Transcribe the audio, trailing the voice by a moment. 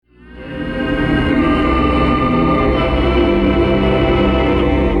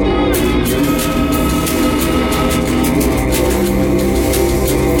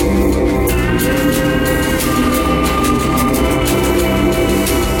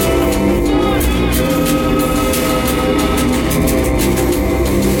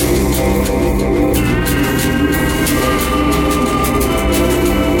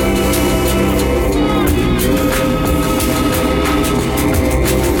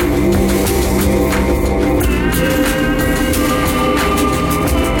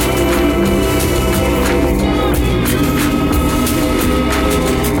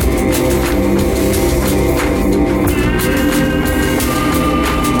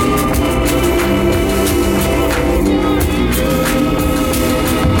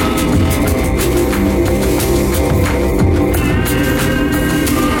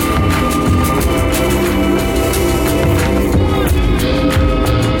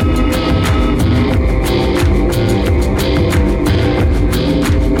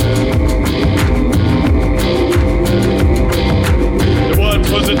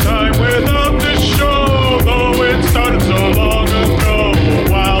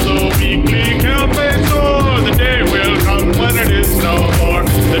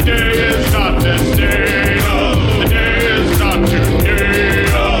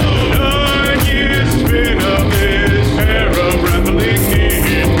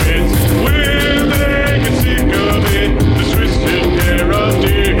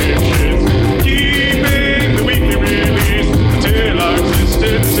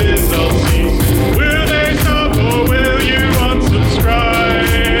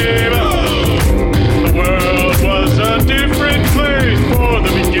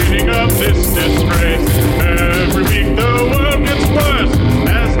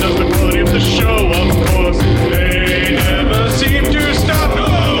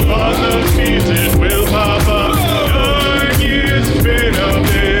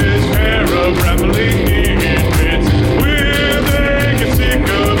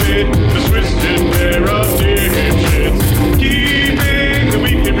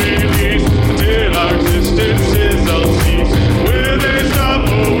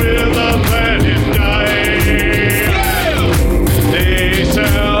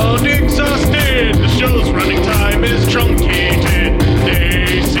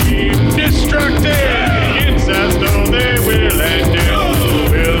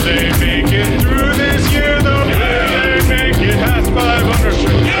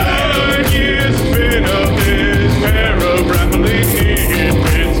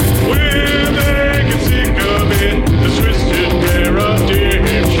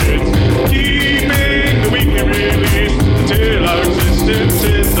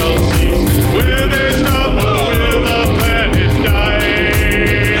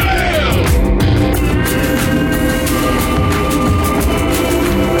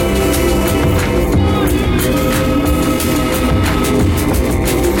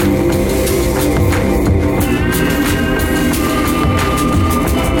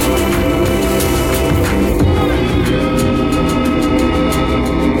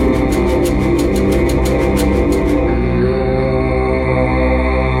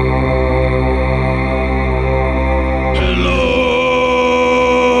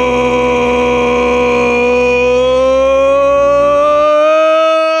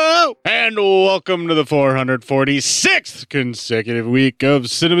welcome to the 446th consecutive week of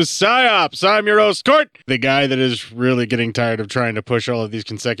Cinema Psyops. I'm your host, Court, the guy that is really getting tired of trying to push all of these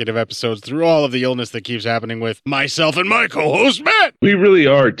consecutive episodes through all of the illness that keeps happening with myself and my co-host, Matt. We really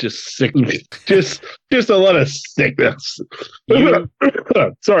are just sick. Just a lot of sickness.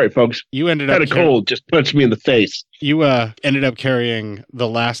 Sorry, folks. You ended up had a cold. Just punched me in the face. You ended up carrying the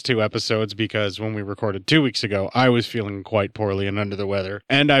last two episodes because when we recorded 2 weeks ago, I was feeling quite poorly and under the weather.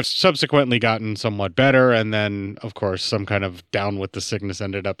 And I've subsequently gotten somewhat better. And then, of course, some kind of down with the sickness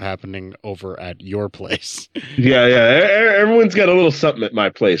ended up happening over at your place. Yeah. Everyone's got a little something at my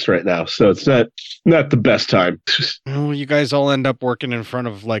place right now. So it's not the best time. Well, you guys all end up working in front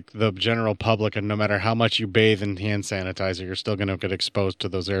of like the general public. And no matter how much you bathe in hand sanitizer, you're still going to get exposed to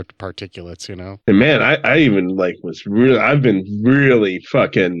those air particulates, you know? And man, I even I've been really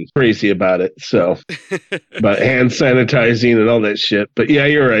fucking crazy about it. So about hand sanitizing and all that shit. But yeah,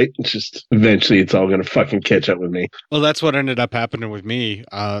 you're right. It's just eventually it's all going to fucking catch up with me. Well, that's what ended up happening with me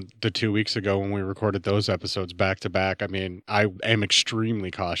the 2 weeks ago when we recorded those episodes back to back. I mean, I am extremely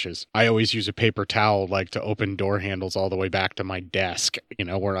cautious. I always use a paper towel like to open door handles all the way back to my desk, you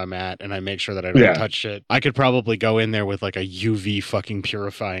know, where I'm at. And I make sure that I don't touch shit. I could probably go in there with like a UV fucking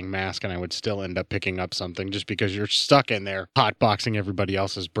purifying mask and I would still end up picking up something just because you're stuck in there hotboxing everybody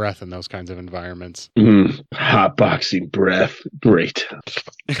else's breath in those kinds of environments. Hotboxing breath. Great.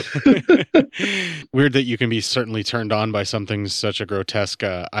 Weird that you can be certainly turned on by something such a grotesque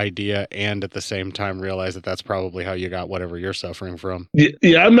idea and at the same time realize that that's probably how you got whatever you're suffering from.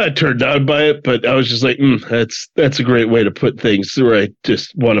 Yeah, I'm not turned on by it, but I was just like, that's a great way to put things where I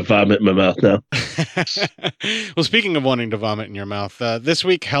just want to vomit in my mouth now. Well, speaking of wanting to vomit in your mouth, this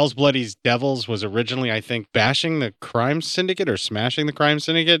week Hell's Bloody Devils was originally, I think, bashing the crime syndicate or smashing the crime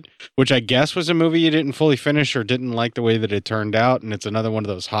syndicate, which I guess was a movie you didn't fully finish or didn't like the way that it turned out. And it's another one of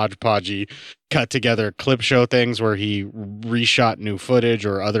those hodgepodgey cut together clip show things where he reshot new footage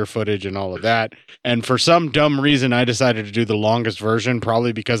or other footage and all of that. And for some dumb reason, I decided to do the longest version,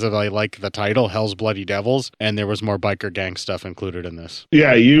 probably because I like the title, Hell's Bloody Devils, and there was more biker gang stuff included in this.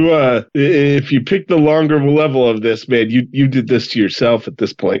 Yeah, you if you pick the longer level of this, man, you did this to yourself at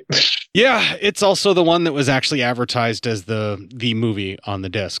this point. Yeah, it's also the one that was actually advertised as the movie on the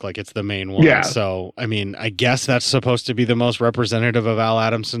disc, like it's the main one. Yeah. So, I mean, I guess that's supposed to be the most representative of Al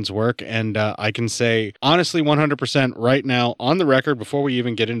Adamson's work, and I can say, honestly, 100% right now, on the record, before we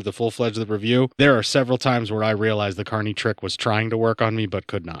even get into the full-fledged review, there are several times where I realized the Carney trick was trying to work on me, but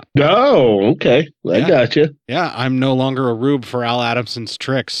could not. Oh, okay. I gotcha. Yeah, I'm no longer a rube for Al Adamson's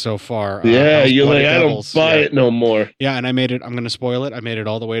tricks so far. Yeah, you're like, I don't buy it no more. Yeah, and I'm going to spoil it. I made it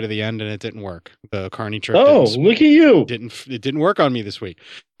all the way to the end, and it didn't work. The Carney trick look at you. It didn't work on me this week.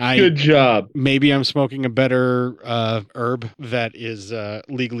 Good job. Maybe I'm smoking a better herb that is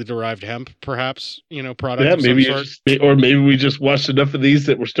legally derived hemp, perhaps, product. Yeah, of maybe some sort. Maybe we just watched enough of these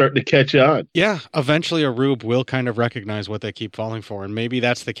that we're starting to catch on. Yeah, eventually a rube will kind of recognize what they keep falling for, and maybe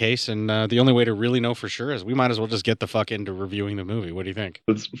that's the case. And the only way to really know for sure is we might as well just get the fuck into reviewing the movie. What do you think?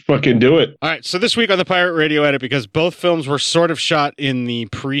 Let's fucking do it. All right, so this week on the Pirate Radio Edit, because both films were sort of shot in the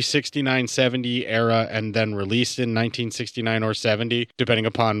pre-69-70 era and then released in 1969 or 70, depending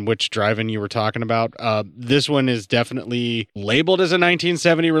upon which drive-in you were talking about. This one is definitely labeled as a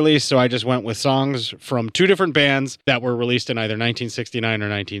 1970 release, so I just went with songs from two different bands that were released in either 1969 or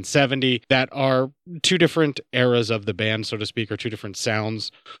 1970 that are two different eras of the band, so to speak, or two different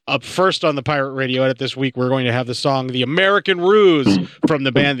sounds. Up first on the Pirate Radio Edit this week, we're going to have the song The American Ruse from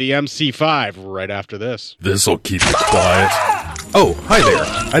the band The MC5 right after this. This'll keep it quiet. Oh, hi there.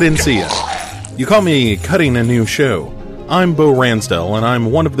 I didn't see you. You call me cutting a new show. I'm Bo Ransdell, and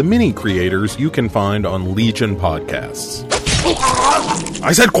I'm one of the many creators you can find on Legion Podcasts.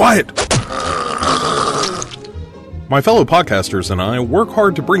 I said quiet! My fellow podcasters and I work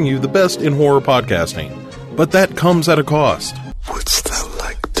hard to bring you the best in horror podcasting, but that comes at a cost. Wouldst thou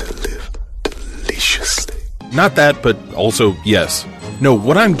like to live deliciously? Not that, but also yes. No,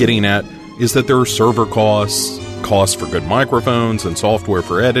 what I'm getting at is that there are server costs, costs for good microphones and software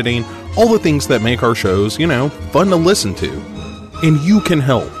for editing, all the things that make our shows, fun to listen to. And you can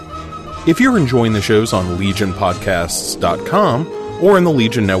help. If you're enjoying the shows on legionpodcasts.com or in the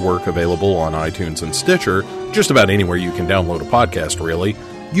Legion Network available on iTunes and Stitcher, just about anywhere you can download a podcast, really,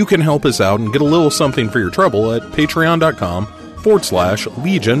 you can help us out and get a little something for your trouble at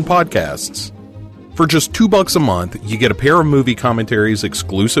patreon.com/Legion Podcasts. For just $2 a month, you get a pair of movie commentaries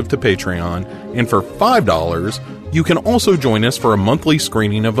exclusive to Patreon, and for $5, you can also join us for a monthly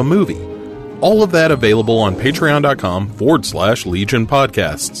screening of a movie. All of that available on patreon.com/Legion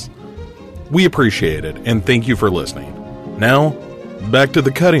Podcasts. We appreciate it, and thank you for listening. Now, back to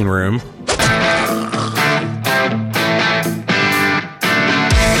the cutting room.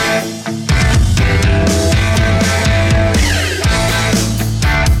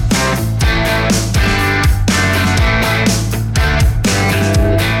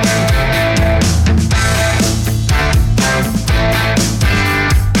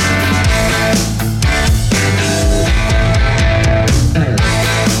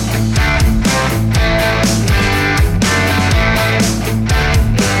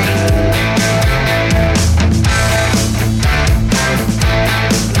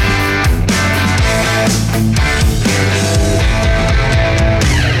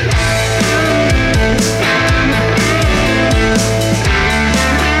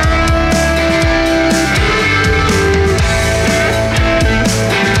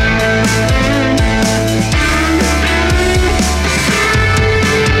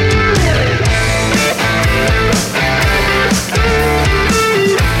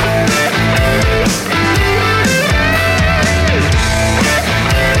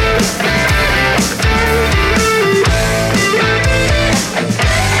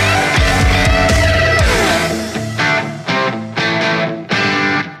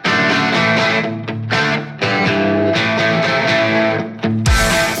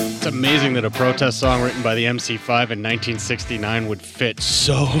 protest song written by the MC5 in 1969 would fit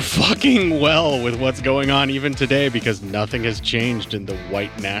so fucking well with what's going on even today because nothing has changed in the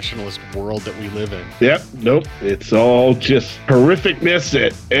white nationalist world that we live in. Yep, nope. It's all just horrificness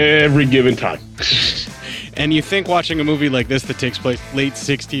at every given time. And you think watching a movie like this that takes place late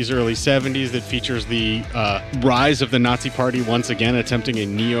 60s, early 70s, that features the rise of the Nazi Party once again attempting a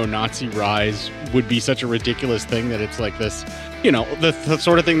neo-Nazi rise would be such a ridiculous thing that it's like this, you know, the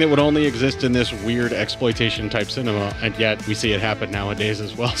sort of thing that would only exist in this weird exploitation type cinema, and yet we see it happen nowadays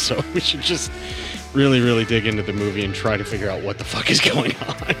as well. So we should just really, really dig into the movie and try to figure out what the fuck is going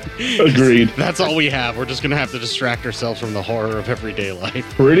on. Agreed. That's all we have. We're just going to have to distract ourselves from the horror of everyday life.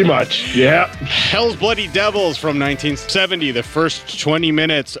 Pretty much, yeah. Hell's Bloody Devils from 1970. The first 20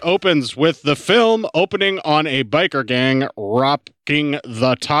 minutes opens with the film opening on a biker gang rocking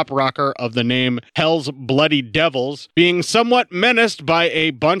the top rocker of the name Hell's Bloody Devils, being somewhat menaced by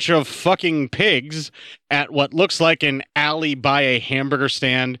a bunch of fucking pigs at what looks like an alley by a hamburger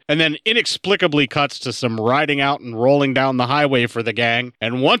stand, and then inexplicably cuts to some riding out and rolling down the highway for the gang,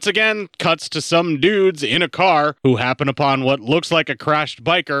 and once again cuts to some dudes in a car who happen upon what looks like a crashed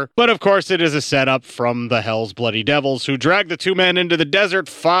biker, but of course it is a setup from the Hell's Bloody Devils who drag the two men into the desert.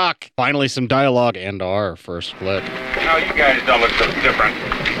 Fuck! Finally some dialogue and our first flick. No, you guys don't look so different.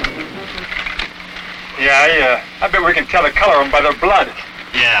 Yeah, I bet we can tell the color of them by their blood.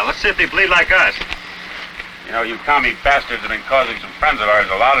 Yeah, let's see if they bleed like us. You know, you commie bastards have been causing some friends of ours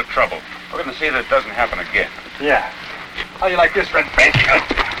a lot of trouble. We're going to see that it doesn't happen again. Yeah. How do you like this, Red Face?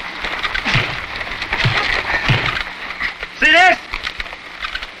 See this?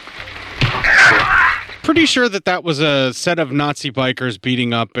 Pretty sure that was a set of Nazi bikers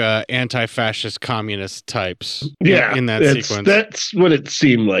beating up anti-fascist communist types. Yeah, in that sequence. That's what it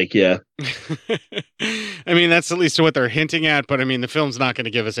seemed like, yeah. I mean, that's at least what they're hinting at, but I mean, the film's not going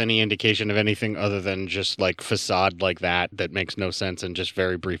to give us any indication of anything other than just like facade like that makes no sense and just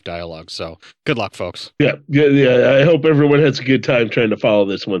very brief dialogue. So good luck, folks. Yeah. I hope everyone has a good time trying to follow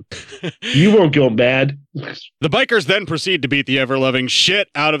this one. You won't go mad. The bikers then proceed to beat the ever-loving shit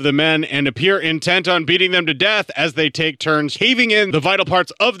out of the men and appear intent on beating them to death as they take turns caving in the vital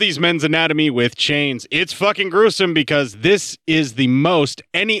parts of these men's anatomy with chains. It's fucking gruesome because this is the most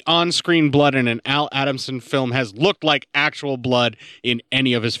any on-screen blood in an Al Adamson film has looked like actual blood in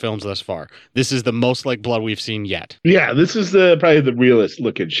any of his films thus far. This is the most like blood we've seen yet. Yeah, this is probably the realest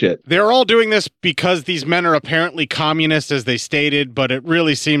looking shit. They're all doing this because these men are apparently communist, as they stated, but it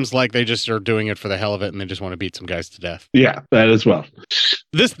really seems like they just are doing it for the hell of it and they just want to beat some guys to death. Yeah, that as well.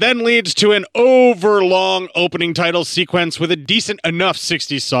 This then leads to an overlong opening title sequence with a decent enough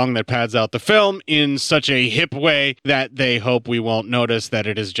 60s song that pads out the film in such a hip way that they hope we won't notice that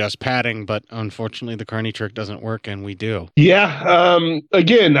it is just padding, but unfortunately the Carney trick doesn't work and we do. Yeah,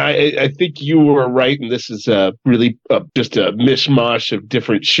 again, I think you were right, and this is really just a mishmash of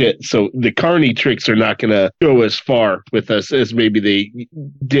different shit, so the Carney tricks are not going to go as far with us as maybe they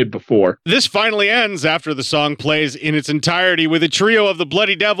did before. This finally ends after the song plays in its entirety with a trio of the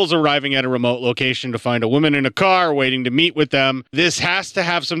Bloody Devils arriving at a remote location to find a woman in a car waiting to meet with them. This has to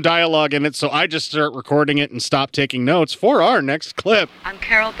have some dialogue in it, so I just start recording it and stop taking notes for our next clip. I'm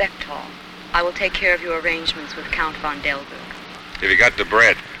Carol Bechtold. I will take care of your arrangements with Count von Delberg. Have you got the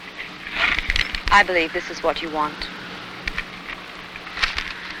bread? I believe this is what you want.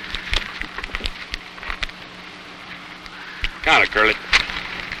 Count it, Curly.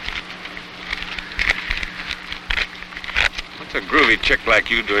 What's a groovy chick like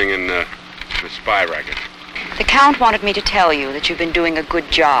you doing in the spy racket? The Count wanted me to tell you that you've been doing a good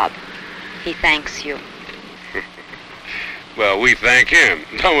job. He thanks you. Well, we thank him.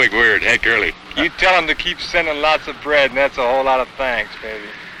 Don't make weird, hey, Curly. You tell him to keep sending lots of bread, and that's a whole lot of thanks, baby.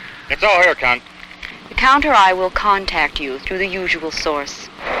 It's all here, Count. The Count or I will contact you through the usual source.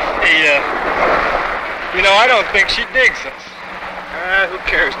 Hey, you know, I don't think she digs us. Who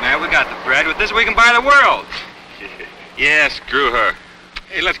cares, man? We got the bread. With this, we can buy the world. Yeah, screw her.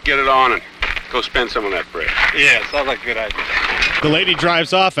 Hey, let's get it on and go spend some of that bread. Yeah, sounds like a good idea. The lady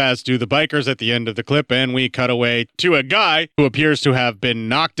drives off, as do the bikers at the end of the clip, and we cut away to a guy who appears to have been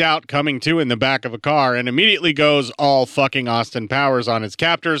knocked out coming to in the back of a car and immediately goes all fucking Austin Powers on his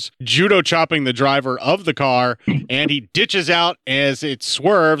captors, judo chopping the driver of the car, and he ditches out as it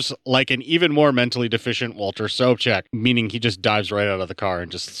swerves like an even more mentally deficient Walter Sobchak, meaning he just dives right out of the car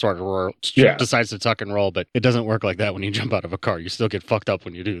and just sort of decides to tuck and roll, but it doesn't work like that when you jump out of a car. You still get fucked up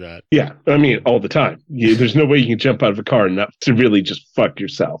when you do that. Yeah, I mean, all the time. There's no way you can jump out of a car and not severely really just fuck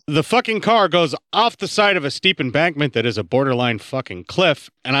yourself. The fucking car goes off the side of a steep embankment that is a borderline fucking cliff,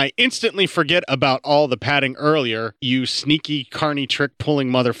 and I instantly forget about all the padding earlier, you sneaky carny trick pulling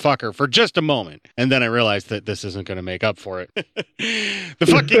motherfucker, for just a moment. And then I realized that this isn't going to make up for it. The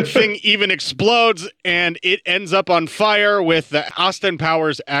fucking thing even explodes, and it ends up on fire with the Austin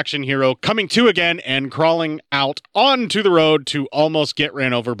Powers action hero coming to again and crawling out onto the road to almost get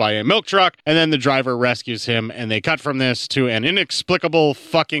ran over by a milk truck, and then the driver rescues him, and they cut from this to an inexplicable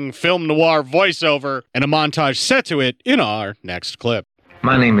fucking film noir voiceover and a montage set to it in our next clip.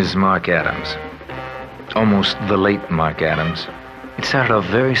 My name is Mark Adams. Almost the late Mark Adams. It started off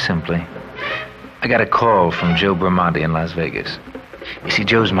very simply. I got a call from Joe Bramante in Las Vegas. You see,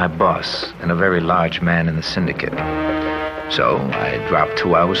 Joe's my boss and a very large man in the syndicate. So I dropped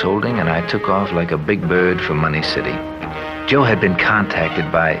 2 hours holding and I took off like a big bird for Money City. Joe had been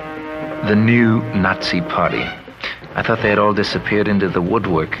contacted by the new Nazi party. I thought they had all disappeared into the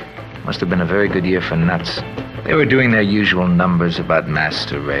woodwork. Must have been a very good year for nuts. They were doing their usual numbers about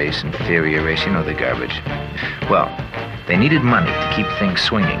master race, inferior race, you know the garbage. Well, they needed money to keep things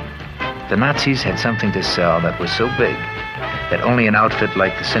swinging. The Nazis had something to sell that was so big that only an outfit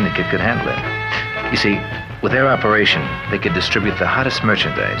like the Syndicate could handle it. You see, with their operation, they could distribute the hottest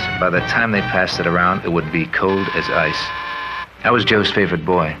merchandise. By the time they passed it around, it would be cold as ice. I was Joe's favorite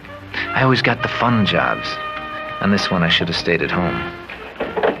boy. I always got the fun jobs. On this one, I should have stayed at home.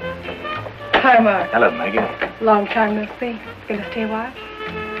 Hi, Mark. Hello, Maggie. Long time no see. Gonna stay a while?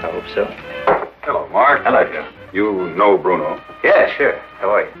 I hope so. Hello, Mark. Hello, Joe. You know Bruno. Yeah, sure. How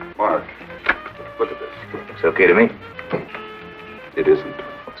are you? Mark, look at this. It's okay to me. It isn't.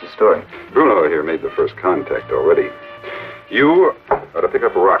 What's the story? Bruno here made the first contact already. You are to pick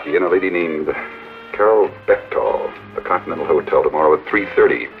up Rocky and a lady named Carol Bechtal, the Continental Hotel, tomorrow at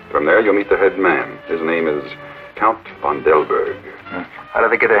 3:30. From there, you'll meet the head man. His name is Count von Delberg. How do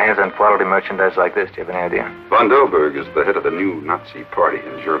they get their hands on quality merchandise like this? Do you have any idea? Von Delberg is the head of the new Nazi party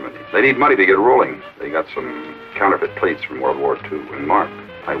in Germany. They need money to get rolling. They got some counterfeit plates from World War II. And Mark,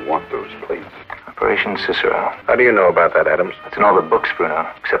 I want those plates. Operation Cicero. How do you know about that, Adams? It's in all the books, Bruno,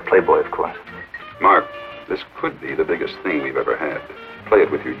 except Playboy, of course. Mark, this could be the biggest thing we've ever had. Play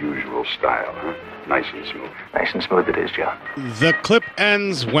it with your usual style, huh? Nice and smooth. Nice and smooth it is, Joe. The clip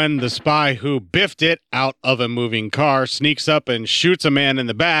ends when the spy who biffed it out of a moving car sneaks up and shoots a man in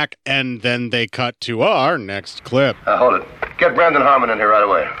the back, and then they cut to our next clip. Hold it. Get Brandon Harmon in here right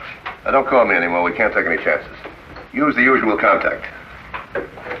away. Don't call me anymore. We can't take any chances. Use the usual contact.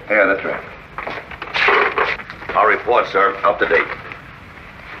 Yeah, that's right. Our report, sir. Up to date.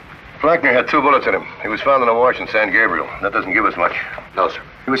 Flankner had 2 bullets in him. He was found in a wash in San Gabriel. That doesn't give us much. No, sir.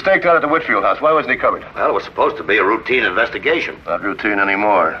 He was staked out at the Whitfield house. Why wasn't he covered? Well, it was supposed to be a routine investigation. Not routine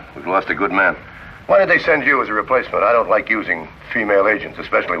anymore. We've lost a good man. Why did they send you as a replacement? I don't like using female agents,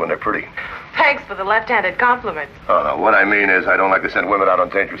 especially when they're pretty. Thanks for the left-handed compliment. Oh, no. What I mean is I don't like to send women out on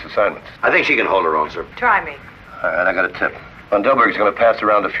dangerous assignments. I think she can hold her own, sir. Try me. All right, I got a tip. Von Delberg's going to pass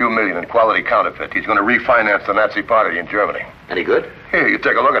around a few million in quality counterfeit. He's going to refinance the Nazi party in Germany. Any good? Here, you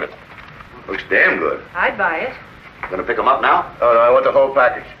take a look at it. Looks damn good. I'd buy it. Gonna pick them up now? Oh, no, I want the whole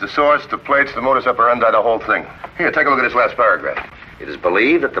package. The source, the plates, the modus operandi, the whole thing. Here, take a look at this last paragraph. It is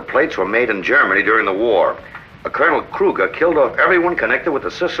believed that the plates were made in Germany during the war. A Colonel Kruger killed off everyone connected with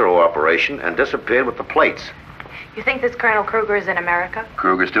the Cicero operation and disappeared with the plates. You think this Colonel Kruger is in America?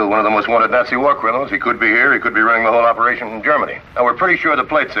 Kruger's still one of the most wanted Nazi war criminals. He could be here. He could be running the whole operation in Germany. Now, we're pretty sure the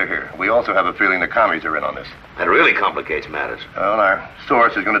plates are here. We also have a feeling the commies are in on this. That really complicates matters. Well, our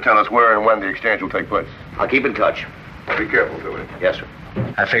source is going to tell us where and when the exchange will take place. I'll keep in touch. Be careful, Louis. Yes, sir.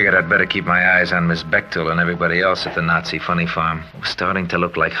 I figured I'd better keep my eyes on Miss Bechtel and everybody else at the Nazi funny farm. It was starting to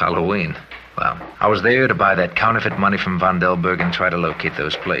look like Halloween. Well, I was there to buy that counterfeit money from Von Delberg and try to locate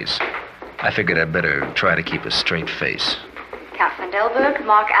those plates. I figured I'd better try to keep a straight face. Count Van Delberg,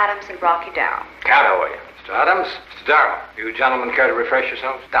 Mark Adams, and Rocky Darrell. Count, how are you? Mr. Adams, Mr. Darrell, you gentlemen care to refresh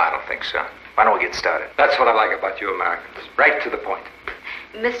yourselves? No, I don't think so. Why don't we get started? That's what I like about you Americans. Right to the point.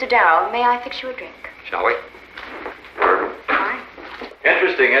 Mr. Darrell, may I fix you a drink? Shall we? Fine.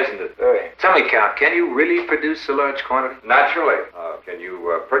 Interesting, isn't it? Very. Tell me, Count, can you really produce a large quantity? Naturally. Can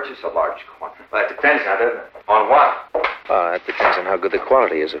you purchase a large quantity? Well, that depends now, doesn't it? On what? That depends on how good the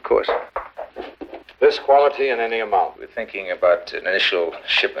quality is, of course. This quality and any amount. We're thinking about an initial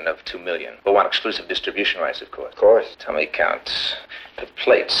shipment of 2 million. We'll want exclusive distribution rights, of course. Of course. Tell me, Count, the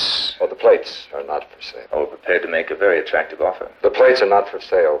plates. Well, the plates are not for sale. We're prepared to make a very attractive offer. The plates are not for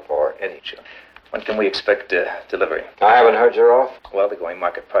sale for any Sure. When can we expect delivery? I haven't heard you're off. Well, the going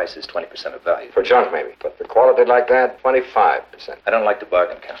market price is 20% of value. For junk, maybe. But for quality like that, 25%. I don't like to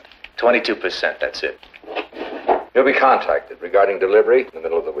bargain, Count. 22%, that's it. You'll be contacted regarding delivery in the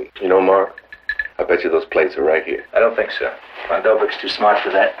middle of the week. You know, Mark, I bet you those plates are right here. I don't think so. Von Dobek's too smart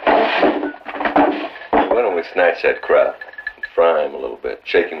for that. Why don't we snatch that crowd and fry him a little bit,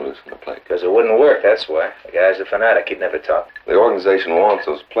 shake him loose from the plate? Because it wouldn't work, that's why. The guy's a fanatic. He'd never talk. The organization wants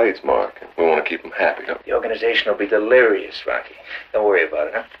those plates, Mark, and we want to keep them happy, don't we? The organization will be delirious, Rocky. Don't worry about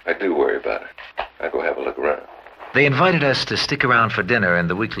it, huh? I do worry about it. I'll go have a look around. They invited us to stick around for dinner and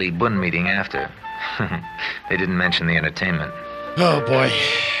the weekly Bund meeting after. They didn't mention the entertainment. Oh, boy.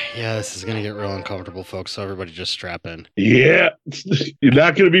 Yeah, this is going to get real uncomfortable, folks, so everybody just strap in. Yeah, you're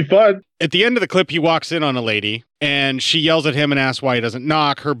not going to be fun. At the end of the clip, he walks in on a lady, and she yells at him and asks why he doesn't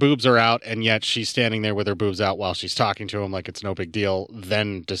knock. Her boobs are out, and yet she's standing there with her boobs out while she's talking to him like it's no big deal,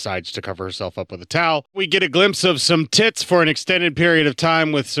 then decides to cover herself up with a towel. We get a glimpse of some tits for an extended period of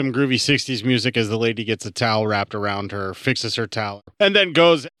time with some groovy 60s music as the lady gets a towel wrapped around her, fixes her towel, and then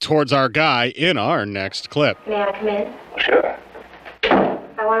goes towards our guy in our next clip. May I come in? Sure.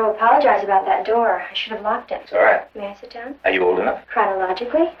 I want to apologize about that door. I should have locked it. It's all right. May I sit down? Are you old enough?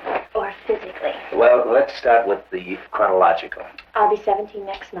 Chronologically or physically? Well, let's start with the chronological. I'll be 17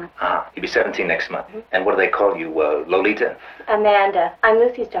 next month. You'll be 17 next month. And what do they call you, Lolita? Amanda. I'm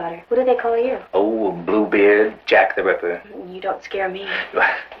Lucy's daughter. What do they call you? Oh, Bluebeard, Jack the Ripper. You don't scare me.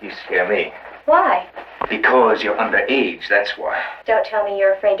 You scare me. Why? Because you're underage, that's why. Don't tell me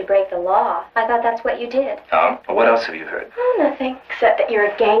you're afraid to break the law. I thought that's what you did. What else have you heard? Oh, nothing. Except that you're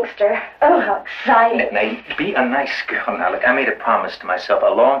a gangster. Oh, how exciting. Now, be a nice girl. Now, look, I made a promise to myself a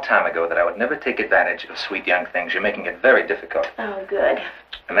long time ago that I would never take advantage of sweet young things. You're making it very difficult. Oh, good.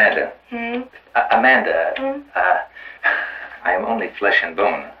 Amanda. Amanda. I am only flesh and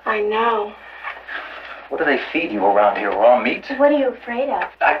bone. I know. What do they feed you around here, raw meat? What are you afraid of?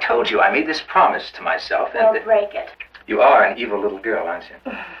 I told you, I made this promise to myself. Well, break it. You are an evil little girl, aren't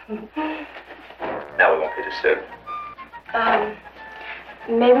you? Now we won't be disturbed.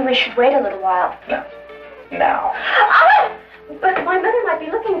 Maybe we should wait a little while. No. Now. But my mother might be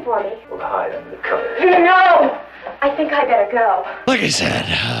looking for me. We'll hide under the covers. No! I think I better go. Like I said,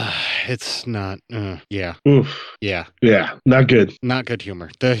 it's not, yeah. Oof. Yeah. Yeah, not good. Not good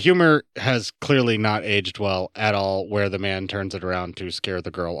humor. The humor has clearly not aged well at all, where the man turns it around to scare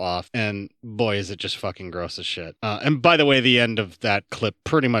the girl off. And boy, is it just fucking gross as shit. And by the way, the end of that clip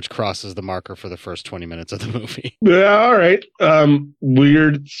pretty much crosses the marker for the first 20 minutes of the movie. Yeah, all right.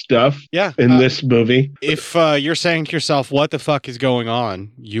 Weird stuff in this movie. If you're saying to yourself, what the fuck is going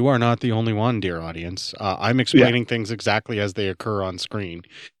on? You are not the only one, dear audience. I'm explaining things exactly as they occur on screen.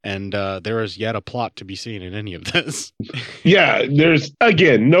 And there is yet a plot to be seen in any of this. Yeah, there's,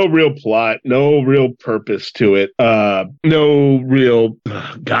 again, no real plot, no real purpose to it. No real,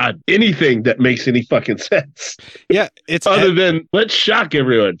 anything that makes any fucking sense. Yeah, it's other than let's shock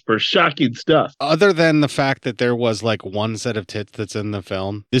everyone for shocking stuff. Other than the fact that there was like one set of tits that's in the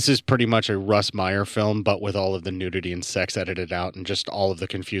film, this is pretty much a Russ Meyer film, but with all of the nudity and sex edited out and just all of the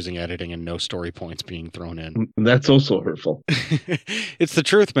confusing editing and no story points being thrown in. That's also hurtful. It's the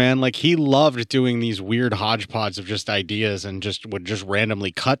truth, man. Like, he loved doing these weird hodgepodge of just ideas and would just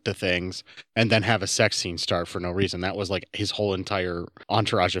randomly cut to things and then have a sex scene start for no reason. That was like his whole entire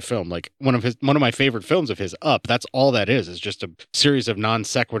entourage of film. Like one of my favorite films of his, Up, that's all that is just a series of non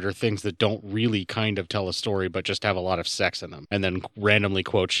sequitur things that don't really kind of tell a story but just have a lot of sex in them, and then randomly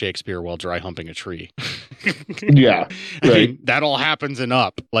quote Shakespeare while dry humping a tree. Yeah, right. I mean, that all happens in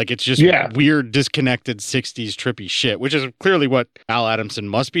Up. Like, it's just weird, disconnected 60s trippy shit, which is clearly what Al Adamson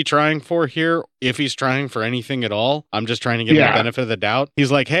must be trying for here, if he's trying for anything at all. I'm just trying to give him the benefit of the doubt.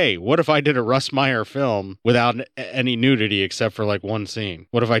 He's like, hey, what if I did a Russ Meyer film without any nudity except for like one scene?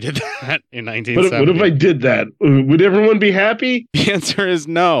 What if I did that in 1970? What if I did that? Would everyone be happy? The answer is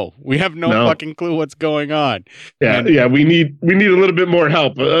no. We have no fucking clue what's going on. Yeah, we need a little bit more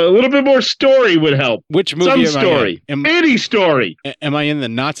help. A little bit more story would help. Which movie Some story. Any story. Am I in the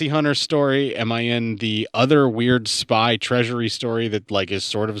Nazi Hunter story? Am I in the other weird spy treasury story that like is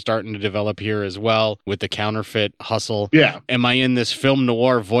sort of starting to develop here as well with the counterfeit hustle? Yeah. Am I in this film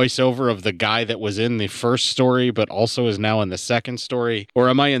noir voiceover of the guy that was in the first story but also is now in the second story? Or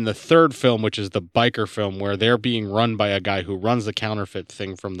am I in the third film, which is the biker film, where they're being run by a guy who runs the counterfeit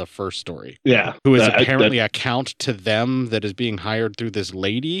thing from the first story? Yeah. Who is apparently a count to them that is being hired through this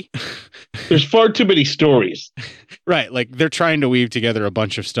lady? There's far too many stories. Right. Like, they're trying to weave together a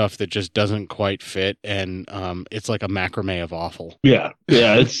bunch of stuff that just doesn't quite fit. And it's like a macrame of awful. Yeah.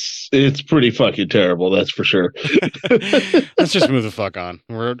 Yeah. It's pretty fucking terrible. That's for sure. Let's just move the fuck on.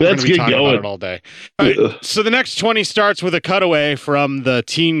 We're going to be talking about it all day. All right, so the next 20 starts with a cutaway from the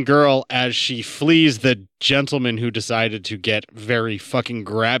teen girl as she flees the gentleman who decided to get very fucking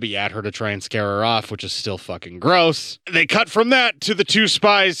grabby at her to try and scare her off, which is still fucking gross. They cut from that to the two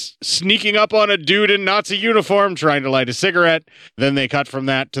spies sneaking up on a dude in Nazi uniform trying to light a cigarette. Then they cut from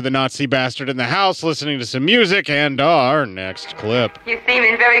that to the Nazi bastard in the house listening to some music and our next clip. You seem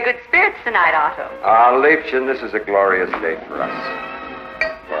in very good spirits tonight, Otto. Liebchen, this is a glorious day for us.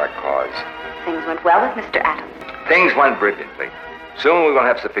 For our cause. Things went well with Mr. Adams. Things went brilliantly. Soon we will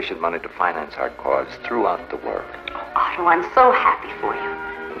have sufficient money to finance our cause throughout the world. Otto, I'm so happy for you.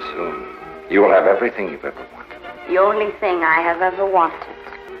 And soon you will have everything you've ever wanted. The only thing I have ever wanted,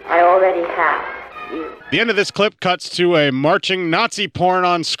 I already have. You. The end of this clip cuts to a marching Nazi porn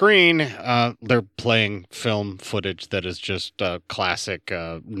on screen. They're playing film footage that is just classic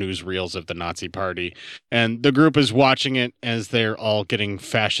newsreels of the Nazi party. And the group is watching it as they're all getting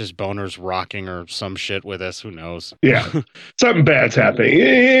fascist boners rocking or some shit with us. Who knows? Yeah. Something bad's happening.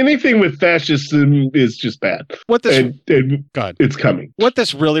 Anything with fascism is just bad. What this, God, it's coming. What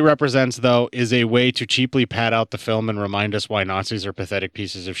this really represents, though, is a way to cheaply pad out the film and remind us why Nazis are pathetic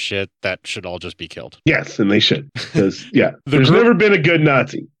pieces of shit that should all just be killed. Yes, and they should. Because, there's never been a good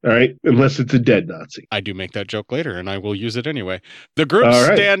Nazi, all right? Unless it's a dead Nazi. I do make that joke later, and I will use it anyway. The group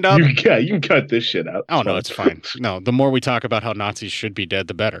stand up. You can cut this shit out. Oh, no, it's fine. No, the more we talk about how Nazis should be dead,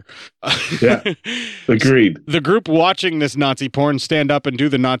 the better. Yeah, agreed. The group watching this Nazi porn stand up and do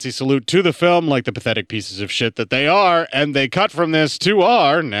the Nazi salute to the film like the pathetic pieces of shit that they are, and they cut from this to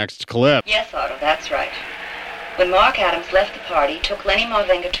our next clip. Yes, Otto, that's right. When Mark Adams left the party, he took Lenny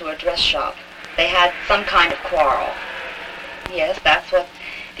Marvenga to a dress shop. They had some kind of quarrel. Yes, that's what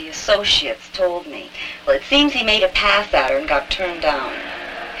the associates told me. Well, it seems he made a pass at her and got turned down.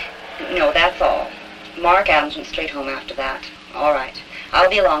 No, that's all. Mark Adams went straight home after that. All right. I'll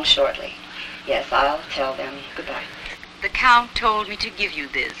be along shortly. Yes, I'll tell them. Goodbye. The Count told me to give you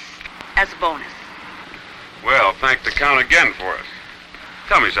this as a bonus. Well, thank the Count again for it.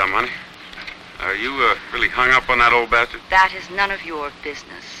 Tell me something, honey. Are you really hung up on that old bastard? That is none of your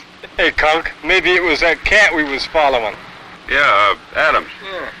business. Hey, Conk, maybe it was that cat we was following. Yeah, Adams.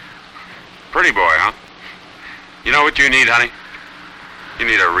 Yeah. Pretty boy, huh? You know what you need, honey? You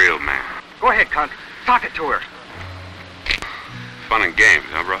need a real man. Go ahead, Conk. Talk it to her. Fun and games,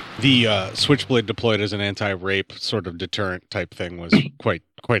 huh, bro? The switchblade deployed as an anti-rape sort of deterrent type thing was quite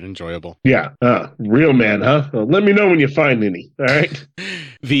enjoyable. Yeah, real man, huh? Well, let me know when you find any, all right?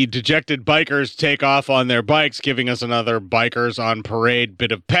 The dejected bikers take off on their bikes, giving us another bikers on parade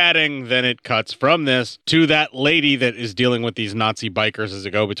bit of padding. Then it cuts from this to that lady that is dealing with these Nazi bikers as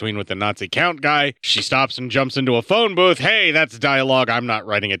a go-between with the Nazi Count guy. She stops and jumps into a phone booth. Hey, that's dialogue. I'm not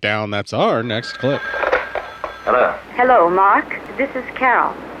writing it down. That's our next clip. Hello. Hello, Mark. This is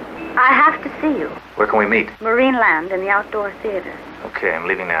Carol. I have to see you. Where can we meet? Marineland in the outdoor theater. Okay, I'm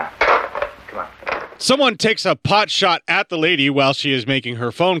leaving now. Come on. Someone takes a pot shot at the lady while she is making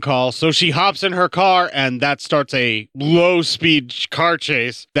her phone call, so she hops in her car, and that starts a low-speed car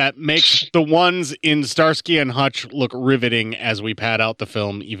chase that makes the ones in Starsky and Hutch look riveting as we pad out the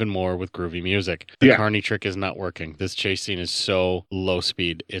film even more with groovy music. The carny trick is not working. This chase scene is so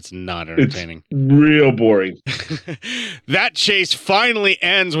low-speed, it's not entertaining. It's real boring. That chase finally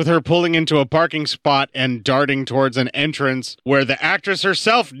ends with her pulling into a parking spot and darting towards an entrance where the actress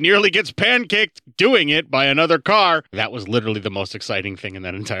herself nearly gets pancaked doing it by another car. That was literally the most exciting thing in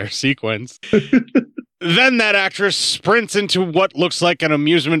that entire sequence. Then that actress sprints into what looks like an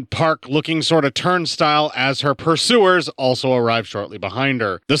amusement park looking sort of turnstile as her pursuers also arrive shortly behind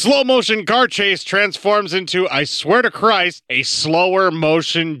her. The slow motion car chase transforms into, I swear to Christ, a slower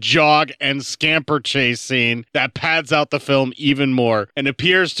motion jog and scamper chase scene that pads out the film even more and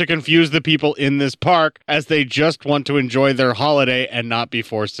appears to confuse the people in this park as they just want to enjoy their holiday and not be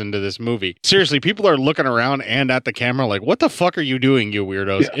forced into this movie. Seriously, people are looking around and at the camera like, what the fuck are you doing, you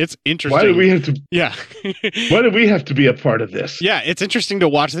weirdos? Yeah. It's interesting. Why do we have to... Yeah. Why do we have to be a part of this? Yeah, it's interesting to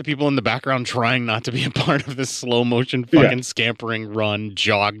watch the people in the background trying not to be a part of this slow motion fucking scampering, run,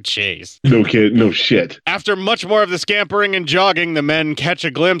 jog chase. No kid, no shit. After much more of the scampering and jogging, the men catch a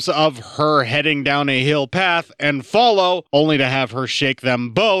glimpse of her heading down a hill path and follow, only to have her shake them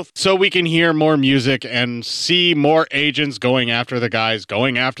both, so we can hear more music and see more agents going after the guys,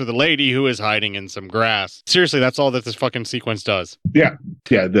 going after the lady who is hiding in some grass. Seriously, that's all that this fucking sequence does. Yeah.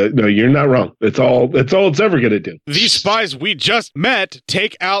 No, you're not wrong. That's all it's ever going to do. These spies we just met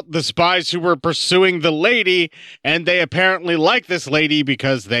take out the spies who were pursuing the lady, and they apparently like this lady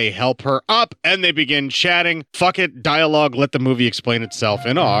because they help her up, and they begin chatting. Fuck it, dialogue, let the movie explain itself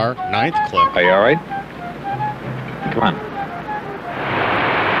in our ninth clip. Are you all right? Come on.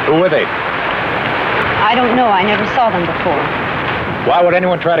 Who were they? I don't know. I never saw them before. Why would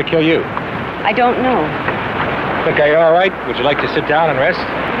anyone try to kill you? I don't know. Look, are you all right? Would you like to sit down and rest?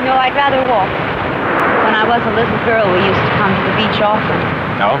 No, I'd rather walk. When I was a little girl, we used to come to the beach often.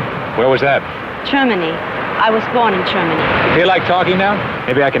 No? Where was that? Germany. I was born in Germany. You feel like talking now?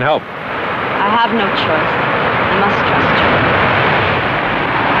 Maybe I can help. I have no choice. I must trust you.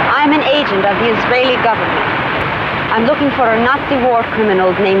 I'm an agent of the Israeli government. I'm looking for a Nazi war criminal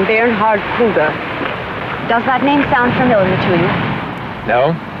named Bernhard Kruger. Does that name sound familiar to you?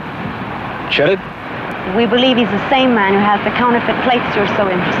 No? Should it? We believe he's the same man who has the counterfeit plates you're so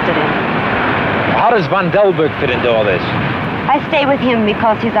interested in. How does Von Delberg fit into all this? I stay with him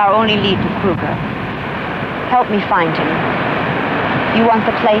because he's our only lead to Kruger. Help me find him. You want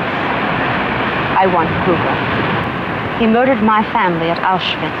the plates? I want Kruger. He murdered my family at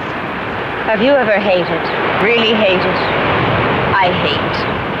Auschwitz. Have you ever hated, really hated? I hate.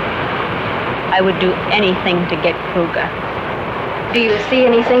 I would do anything to get Kruger. Do you see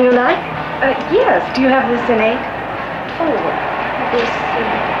anything you like? Yes. Do you have this in 8? Oh, this...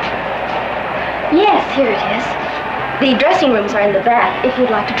 Yes, here it is. The dressing rooms are in the back, if you'd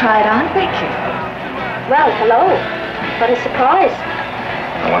like to try it on. Thank you. Well, hello. What a surprise.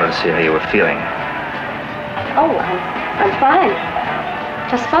 I wanted to see how you were feeling. Oh, I'm fine.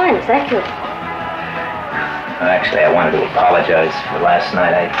 Just fine, thank you. Actually, I wanted to apologize for last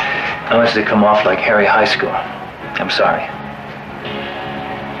night. I wanted to come off like Harry High School. I'm sorry.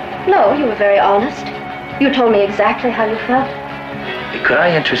 No, you were very honest. You told me exactly how you felt. Could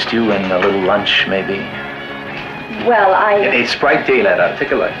I interest you in a little lunch, maybe? Well, It's bright daylight out.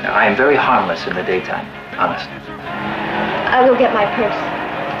 Take a look. Now, I am very harmless in the daytime. Honest. I will get my purse.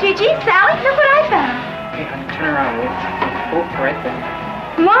 Gigi, Sally, look what I found. Okay, honey, turn around, will you? Oh, right there.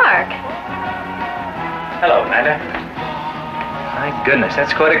 Mark. Hello, Amanda. My goodness,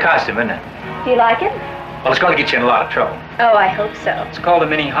 that's quite a costume, isn't it? Do you like it? Well, it's going to get you in a lot of trouble. Oh, I hope so. It's called a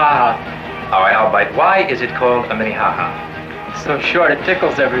mini ha-ha. All right, I'll bite. Why is it called a mini ha-ha? It's so short it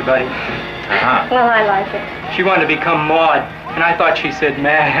tickles everybody. Uh-huh. Well, I like it. She wanted to become Maud, and I thought she said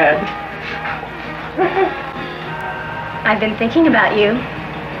mad. I've been thinking about you.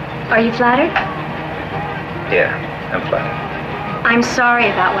 Are you flattered? Yeah, I'm flattered. I'm sorry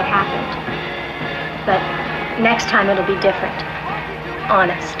about what happened. But next time it'll be different.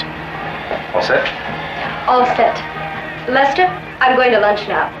 Honest. All set? All set. Lester, I'm going to lunch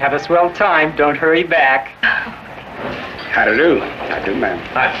now. Have a swell time. Don't hurry back. How do you do? How do, ma'am?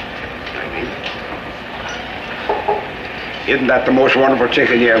 Hi. Isn't that the most wonderful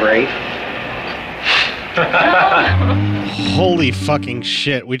chicken you ever ate? Holy fucking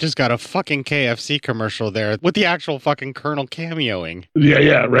shit. We just got a fucking KFC commercial there with the actual fucking Colonel cameoing.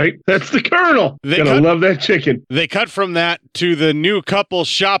 Yeah, right? That's the Colonel. Love that chicken. They cut from that to the new couple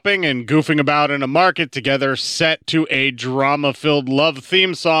shopping and goofing about in a market together, set to a drama-filled love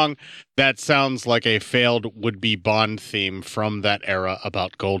theme song that sounds like a failed would-be Bond theme from that era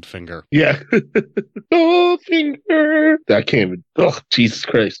about Goldfinger. Yeah. Goldfinger. I can't even... Oh, Jesus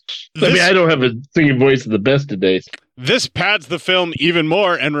Christ. I don't have a singing voice of the best of days. This pads the film even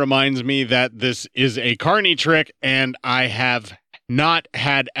more and reminds me that this is a carny trick, and I have not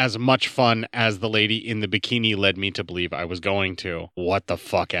had as much fun as the lady in the bikini led me to believe I was going to. What the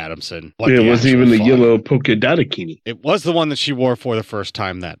fuck, Adamson? It wasn't even the yellow polka dot bikini. It was the one that she wore for the first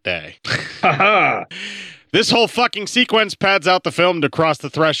time that day. Ha-ha! This whole fucking sequence pads out the film to cross the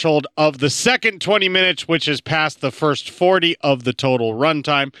threshold of the second 20 minutes, which is past the first 40 of the total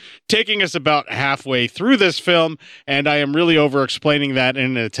runtime, taking us about halfway through this film, and I am really over-explaining that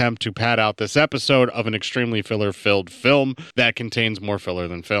in an attempt to pad out this episode of an extremely filler-filled film that contains more filler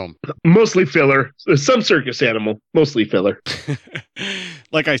than film. Mostly filler. Some circus animal. Mostly filler.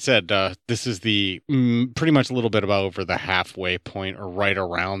 Like I said, this is the pretty much a little bit about over the halfway point or right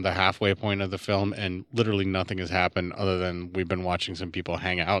around the halfway point of the film, and literally nothing has happened other than we've been watching some people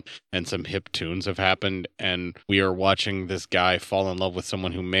hang out and some hip tunes have happened, and we are watching this guy fall in love with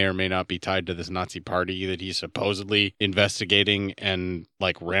someone who may or may not be tied to this Nazi party that he's supposedly investigating and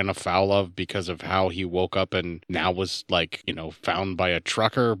like ran afoul of because of how he woke up and now was like, you know, found by a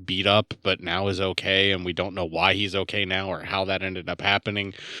trucker, beat up, but now is okay, and we don't know why he's okay now or how that ended up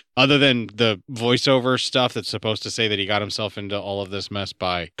happening, other than the voiceover stuff that's supposed to say that he got himself into all of this mess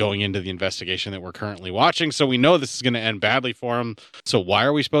by going into the investigation that we're currently watching. So we know this is going to end badly for him. So why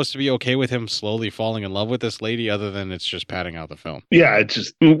are we supposed to be okay with him slowly falling in love with this lady other than it's just padding out the film? Yeah, it's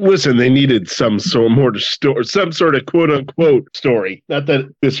just, listen, they needed some sort of quote unquote story. Not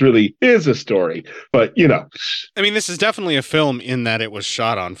that this really is a story, but you know. I mean, this is definitely a film in that it was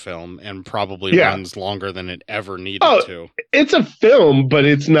shot on film and probably runs longer than it ever needed to. It's a film, but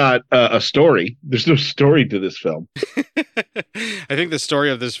it's not a story. There's no story to this film. I think the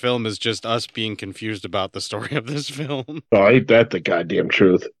story of this film is just us being confused about the story of this film. Oh, ain't that the goddamn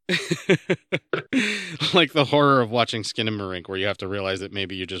truth? Like the horror of watching Skinamarink, where you have to realize that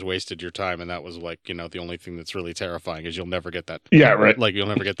maybe you just wasted your time, and that was like, the only thing that's really terrifying is you'll never get that. Yeah, right. Like you'll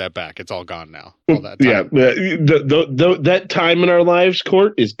never get that back. It's all gone now. All that time. Yeah, that time in our lives,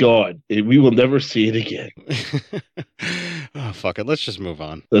 Court, is gone. We will never see it again. Oh, fuck it. Let's just move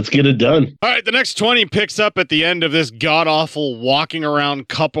on. Let's get it done. All right, the next 20 picks up at the end of this god-awful walking around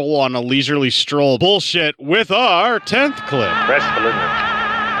couple on a leisurely stroll bullshit with our 10th clip. Restful, isn't it?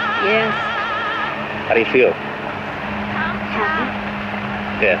 Yes. How do you feel?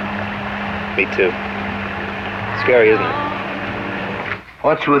 Happy. Yeah, me too. Scary, isn't it?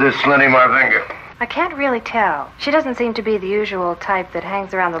 What's with this Lenny Marvenga? I can't really tell. She doesn't seem to be the usual type that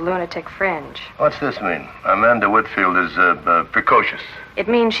hangs around the lunatic fringe. What's this mean? Amanda Whitfield is precocious. It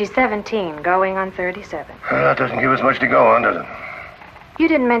means she's 17, going on 37. That doesn't give us much to go on, does it? You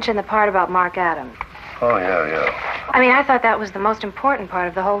didn't mention the part about Mark Adams. Oh, yeah. I mean, I thought that was the most important part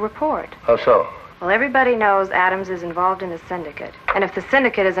of the whole report. How so? Well, everybody knows Adams is involved in the syndicate. And if the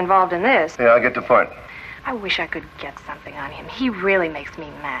syndicate is involved in this... Yeah, I get the point. I wish I could get something on him. He really makes me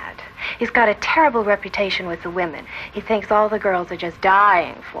mad. He's got a terrible reputation with the women. He thinks all the girls are just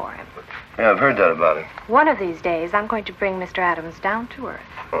dying for him. Yeah, I've heard that about him. One of these days, I'm going to bring Mr. Adams down to earth.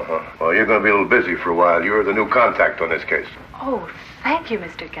 Uh-huh. Well, you're going to be a little busy for a while. You're the new contact on this case. Oh, thank you,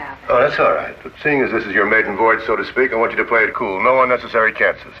 Mr. Gav. Oh, that's all right. But seeing as this is your maiden voyage, so to speak, I want you to play it cool. No unnecessary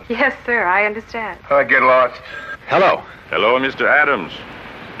chances. Yes, sir, I understand. Get lost. Hello. Hello, Mr. Adams.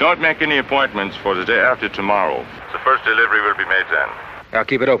 Don't make any appointments for the day after tomorrow. The first delivery will be made then. I'll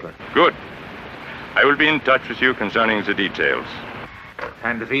keep it open. Good. I will be in touch with you concerning the details.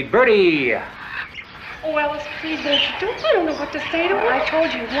 Time to feed Bertie. Oh, Ellis, please don't you do it. I don't know what to say to her. I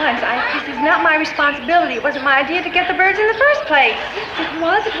told you once, this is not my responsibility. It wasn't my idea to get the birds in the first place. Yes, it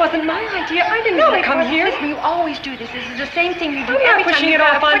was. It wasn't my idea. I didn't want to come here. Listen, you always do this. This is the same thing you do every time. You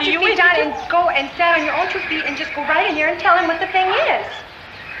gotta put your feet down and go and stand on your own 2 feet and just go right in here and tell him what the thing is.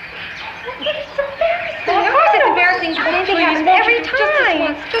 It's embarrassing. Well, of course it's embarrassing. The same thing happens every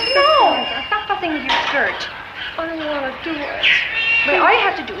time. Just no. Stop fussing with your skirt. I don't want to do it. But all you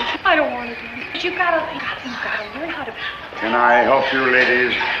have to do is, I don't want to do it. But you gotta learn how to. Can I help you,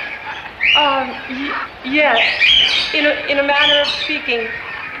 ladies? Yes. In a manner of speaking.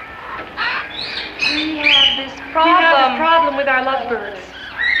 We have this problem with our lovebirds.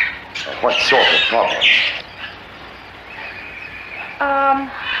 What sort of problem?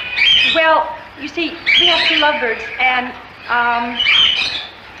 Well, you see, we have 2 lovebirds, and,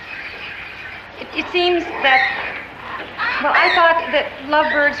 it seems that, well, I thought that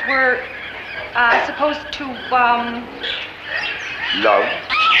lovebirds were, supposed to, Love?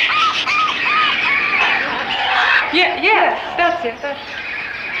 Yes, that's it.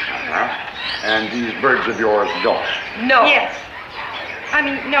 And these birds of yours don't? No. Yes. I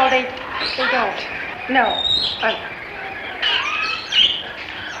mean, no, they don't. No.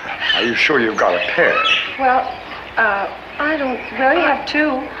 Are you sure you've got a pair? Well, I don't really have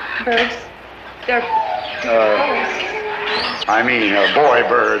 2 birds. They're I mean a boy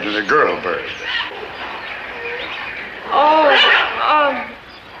bird and a girl bird. I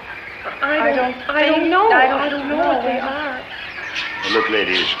don't know what they are. Look,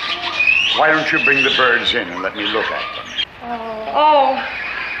 ladies, why don't you bring the birds in and let me look at them?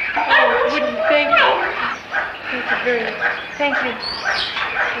 Wouldn't thank you. Thank you very much. Thank you.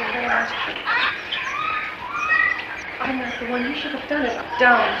 Thank you very much. I'm not the one. You should have done it.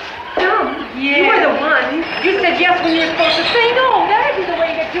 Dumb? Yeah. You were the one. You said yes when you were supposed to say no. That'd be the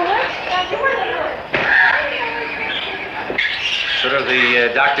way to do it. You were the one. Sort of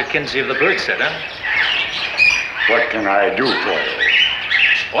the Dr. Kinsey of the bird set, huh? What can I do for you?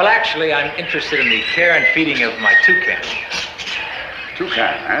 Well, actually, I'm interested in the care and feeding of my toucan.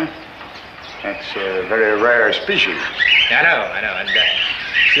 Toucan, huh? That's a very rare species. I know. And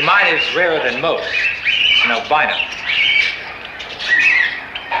see, mine is rarer than most. It's an albino.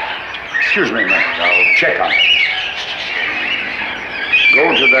 Excuse me a minute. I'll check on it.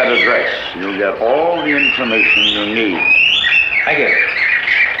 Go to that address. You'll get all the information you need. Thank you.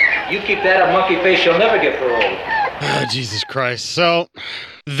 You keep that up, monkey face, you'll never get paroled. Oh, Jesus Christ. So,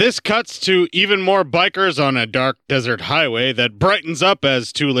 This cuts to even more bikers on a dark desert highway that brightens up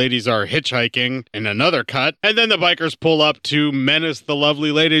as two ladies are hitchhiking in another cut. And then the bikers pull up to menace the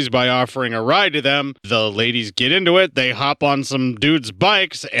lovely ladies by offering a ride to them. The ladies get into it. They hop on some dudes'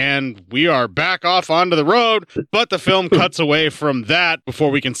 bikes and we are back off onto the road. But the film cuts away from that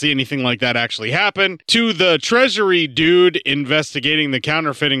before we can see anything like that actually happen to the Treasury dude investigating the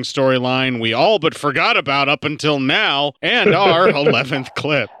counterfeiting storyline we all but forgot about up until now and our 11th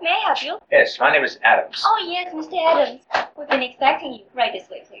clip. May I help you? Yes, my name is Adams. Oh, yes, Mr. Adams. We've been expecting you. Right this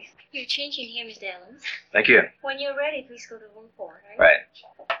way, please. Your change in here, Mr. Adams. Thank you. When you're ready, please go to room 4, right?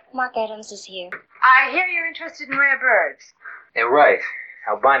 Right. Mark Adams is here. I hear you're interested in rare birds. Yeah, right.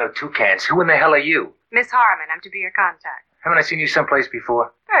 Albino toucans. Who in the hell are you? Miss Harmon, I'm to be your contact. Haven't I seen you someplace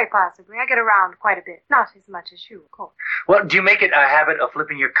before? Very possibly. I get around quite a bit. Not as much as you, of course. Well, do you make it a habit of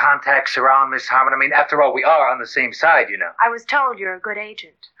flipping your contacts around, Miss Harmon? I mean, after all, we are on the same side, you know. I was told you're a good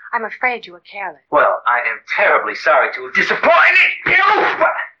agent. I'm afraid you were careless. Well, I am terribly sorry to have disappointed you.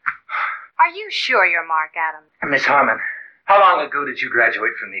 Are you sure you're Mark Adams? Miss Harmon, how long ago did you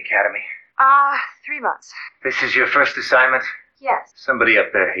graduate from the academy? 3 months. This is your first assignment? Yes. Somebody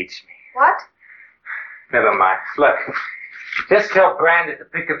up there hates me. What? Never mind. Look, just tell Brand that the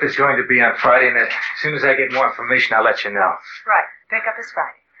pickup is going to be on Friday, and that as soon as I get more information, I'll let you know. Right. Pickup is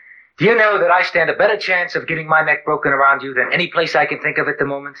Friday. Do you know that I stand a better chance of getting my neck broken around you than any place I can think of at the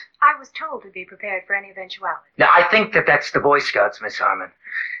moment? I was told to be prepared for any eventuality. Now, I think that that's the Boy Scouts, Miss Harmon.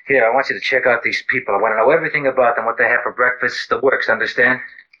 Here, I want you to check out these people. I want to know everything about them, what they have for breakfast, the works, understand?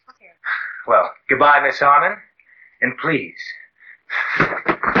 Okay. Well, goodbye, Miss Harmon. And please,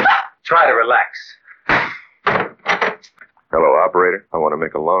 try to relax. Hello, operator. I want to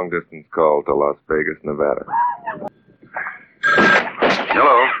make a long-distance call to Las Vegas, Nevada.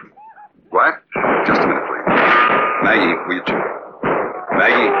 Hello. What? Just a minute, please. Maggie, will you...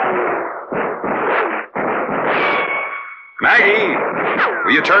 Maggie? Maggie!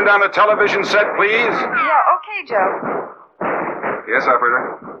 Will you turn down the television set, please? Yeah, okay, Joe. Yes,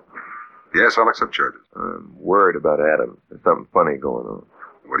 operator? Yes, I'll accept charges. I'm worried about Adams. There's something funny going on.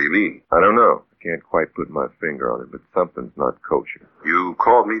 What do you mean? I don't know. I can't quite put my finger on it, but something's not kosher. You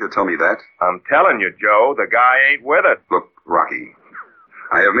called me to tell me that? I'm telling you, Joe, the guy ain't with it. Look, Rocky,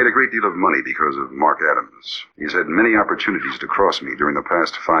 I have made a great deal of money because of Mark Adams. He's had many opportunities to cross me during the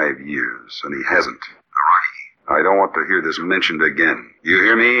past 5 years, and he hasn't. Rocky, I don't want to hear this mentioned again. You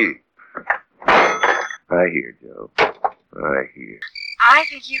hear me? I hear, Joe. I hear. I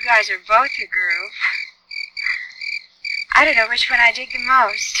think you guys are both a groove. I don't know which one I dig the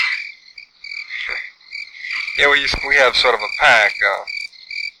most. Yeah, we have sort of a pact.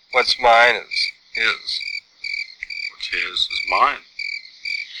 What's mine is his. What's his is mine.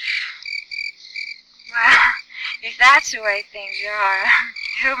 Well, if that's the way things are,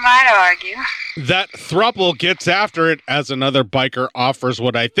 who might argue? That throuple gets after it as another biker offers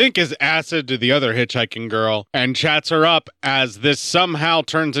what I think is acid to the other hitchhiking girl and chats her up as this somehow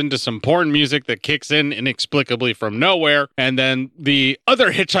turns into some porn music that kicks in inexplicably from nowhere. And then the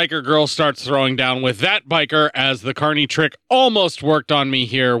other hitchhiker girl starts throwing down with that biker as the carny trick almost worked on me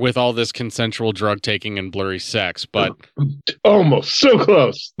here with all this consensual drug taking and blurry sex. But almost so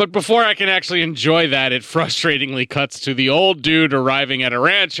close. But before I can actually enjoy that, it frustratingly cuts to the old dude arriving at a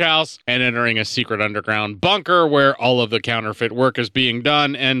ranch house and entering a secret underground bunker where all of the counterfeit work is being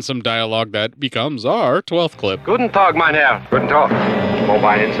done, and some dialogue that becomes our 12th clip. Guten Tag, mein Herr. Guten Tag.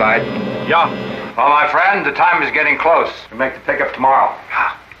 Mobile inside? Ja. Well, my friend, the time is getting close. We make the pickup tomorrow.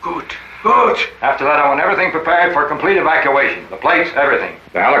 Ah, good. Good. After that, I want everything prepared for complete evacuation. The plates, everything.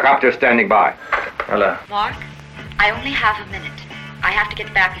 The helicopter standing by. Hello. Mark, I only have a minute. I have to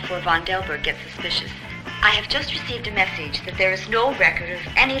get back before Von Delberg gets suspicious. I have just received a message that there is no record of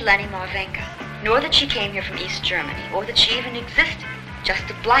any Lenny Marvenka, nor that she came here from East Germany, or that she even existed. Just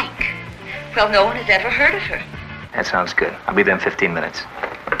a blank. Well, no one has ever heard of her. That sounds good. I'll be there in 15 minutes.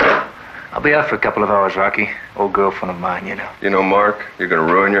 I'll be out for a couple of hours, Rocky. Old girlfriend of mine, you know. You know, Mark, you're going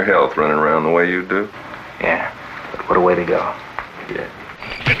to ruin your health running around the way you do. Yeah, but what a way to go. Yeah.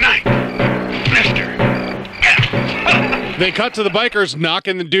 Good night, mister. They cut to the bikers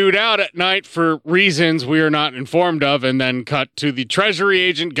knocking the dude out at night for reasons we are not informed of, and then cut to the Treasury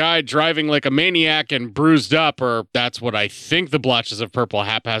agent guy driving like a maniac and bruised up, or that's what I think the blotches of purple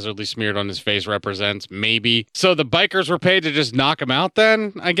haphazardly smeared on his face represents, maybe. So the bikers were paid to just knock him out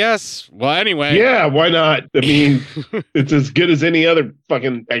then, I guess? Well, anyway. Yeah, why not? I mean, it's as good as any other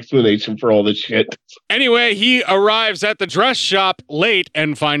fucking explanation for all this shit. Anyway, he arrives at the dress shop late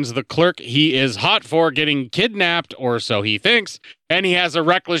and finds the clerk he is hot for getting kidnapped, or so he he thinks. And he has a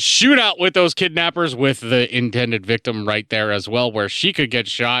reckless shootout with those kidnappers with the intended victim right there as well, where she could get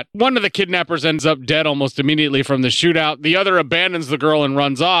shot. One of the kidnappers ends up dead almost immediately from the shootout. The other abandons the girl and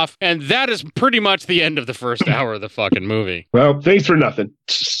runs off. And that is pretty much the end of the first hour of the fucking movie. Well, thanks for nothing.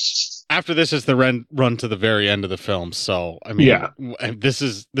 After this is the run to the very end of the film. So, I mean, this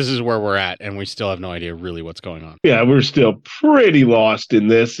is where we're at, and we still have no idea really what's going on. Yeah, we're still pretty lost in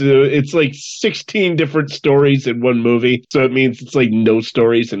this. It's like 16 different stories in one movie. So it means it's like no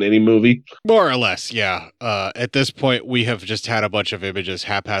stories in any movie. More or less, yeah. At this point, we have just had a bunch of images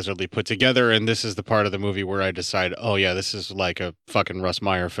haphazardly put together, and this is the part of the movie where I decide, oh yeah, this is like a fucking Russ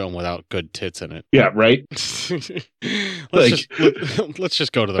Meyer film without good tits in it. Yeah, right? Let's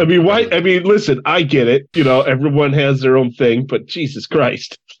just go to the... I mean, listen, I get it. You know, everyone has their own thing, but Jesus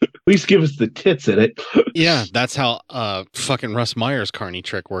Christ. At least give us the tits in it. Yeah, that's how fucking Russ Meyer's carny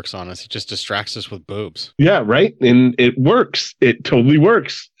trick works on us. He just distracts us with boobs. Yeah, right? And it works. It totally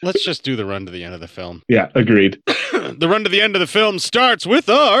works. Let's just do the run to the end of the film. Yeah, agreed. The run to the end of the film starts with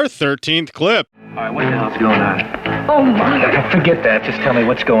our 13th clip. All right, what the hell's going on? Oh, Mark. Forget that. Just tell me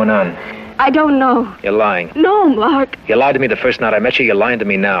what's going on. I don't know. You're lying. No, Mark. You lied to me the first night I met you. You're lying to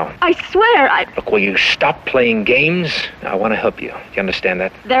me now. I swear Look, will you stop playing games? I want to help you. Do you understand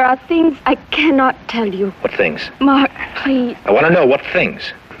that? There are things I cannot tell you. What things? Mark, please. I want to know what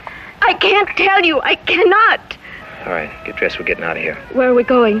things. I can't tell you. I cannot. All right, get dressed. We're getting out of here. Where are we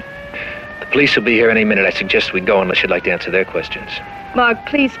going? The police will be here any minute. I suggest we go unless you'd like to answer their questions. Mark,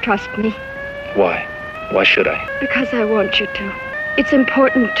 please trust me. Why? Why should I? Because I want you to. It's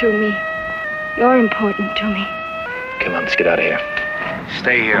important to me. You're important to me. Come on, let's get out of here.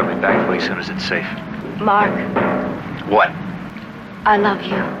 Stay here. I'll be back for you as soon as it's safe. Mark. What? I love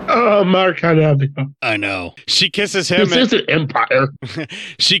you. Oh, Mark, I love you. I know. She kisses him. This is an empire.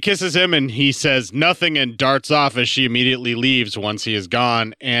 She kisses him and he says nothing and darts off as she immediately leaves once he is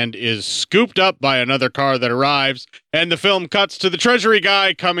gone and is scooped up by another car that arrives. And the film cuts to the treasury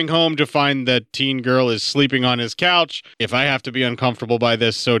guy coming home to find that teen girl is sleeping on his couch. If I have to be uncomfortable by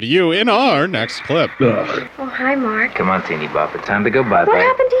this, so do you in our next clip. Oh, hi, Mark. Come on, teeny bopper. Time to go bye-bye. What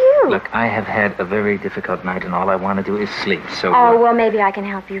happened to you? Look, I have had a very difficult night, and all I want to do is sleep, so... Oh, well, maybe I can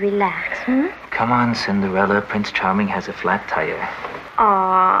help you relax, Come on, Cinderella. Prince Charming has a flat tire.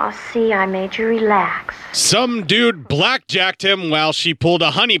 Aw, see, I made you relax. Some dude blackjacked him while she pulled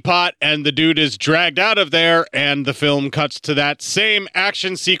a honeypot, and the dude is dragged out of there, and the film cuts to that same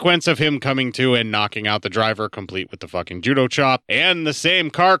action sequence of him coming to and knocking out the driver, complete with the fucking judo chop, and the same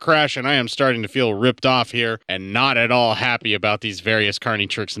car crash, and I am starting to feel ripped off here, and not at all happy about these various carny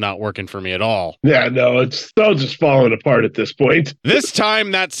tricks not working for me at all. Yeah, no, it's all just falling apart at this point. This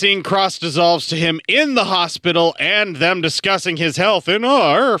time, that scene cross-dissolves to him in the hospital, and them discussing his health in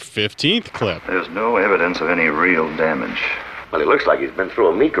our 15th clip. There's no evidence of any real damage. Well, he looks like he's been through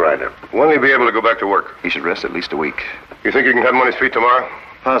a meat grinder. When will he be able to go back to work? He should rest at least a week. You think you can have him on his feet tomorrow?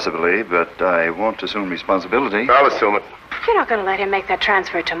 Possibly, but I won't assume responsibility. I'll assume it. You're not going to let him make that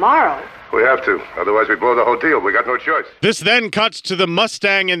transfer tomorrow. We have to. Otherwise, we blow the whole deal. We got no choice. This then cuts to the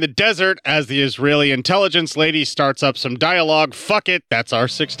Mustang in the desert as the Israeli intelligence lady starts up some dialogue. Fuck it. That's our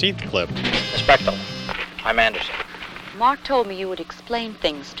 16th clip. Miss Bechtel, I'm Anderson. Mark told me you would explain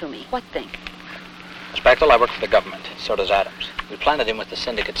things to me. What thing? Miss Bechtel, I work for the government. So does Adams. We planted him with the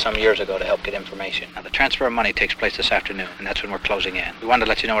syndicate some years ago to help get information. Now, the transfer of money takes place this afternoon, and that's when we're closing in. We wanted to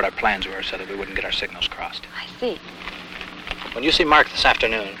let you know what our plans were so that we wouldn't get our signals crossed. I see. When you see Mark this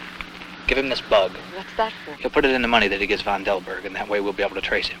afternoon, give him this bug. What's that for? He'll put it in the money that he gives Von Delberg, and that way we'll be able to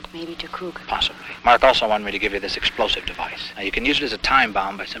trace him. Maybe to Kruger. Possibly. Mark also wanted me to give you this explosive device. Now, you can use it as a time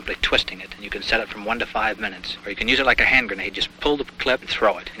bomb by simply twisting it, and you can set it from 1 to 5 minutes. Or you can use it like a hand grenade. Just pull the clip and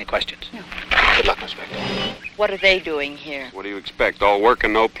throw it. Any questions? No. Good luck, Miss Bechtel. What are they doing here? What do you expect? All work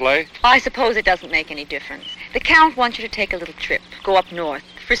and no play? I suppose it doesn't make any difference. The Count wants you to take a little trip. Go up north,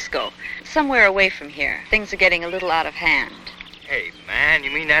 Frisco, somewhere away from here. Things are getting a little out of hand. Hey, man,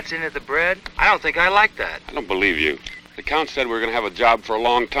 you mean that's into the bread? I don't think I like that. I don't believe you. The Count said we were going to have a job for a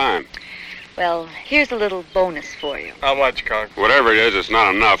long time. Well, here's a little bonus for you. How much, Conk? Whatever it is, it's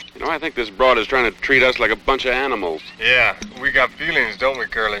not enough. You know, I think this broad is trying to treat us like a bunch of animals. Yeah, we got feelings, don't we,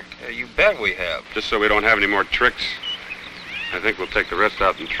 Curly? You bet we have. Just so we don't have any more tricks, I think we'll take the rest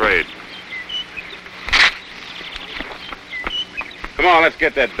out and trade. Come on, let's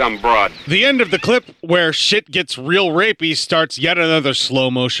get that dumb broad. The end of the clip where shit gets real rapey starts yet another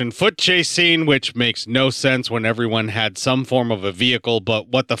slow motion foot chase scene, which makes no sense when everyone had some form of a vehicle, but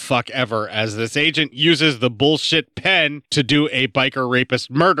what the fuck ever, as this agent uses the bullshit pen to do a biker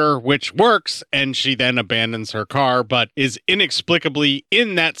rapist murder, which works, and she then abandons her car, but is inexplicably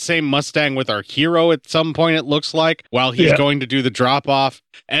in that same Mustang with our hero at some point, it looks like, while he's going to do the drop off.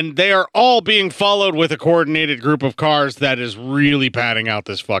 And they are all being followed with a coordinated group of cars that is really padding out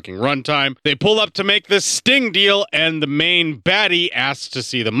this fucking runtime. They pull up to make this sting deal, and the main baddie asks to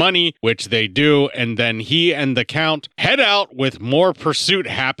see the money, which they do, and then he and the Count head out with more pursuit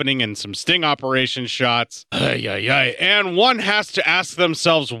happening and some sting operation shots. And one has to ask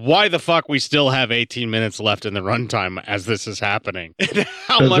themselves why the fuck we still have 18 minutes left in the runtime as this is happening.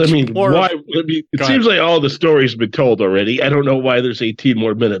 How much more? It seems like all the stories have been told already. I don't know why there's 18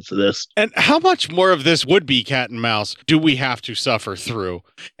 more minutes of this. And how much more of this would be cat and mouse do we have to suffer through?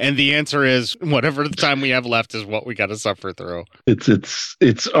 And the answer is whatever the time we have left is what we got to suffer through.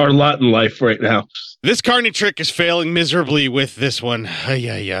 It's our lot in life right now. This carny trick is failing miserably with this one.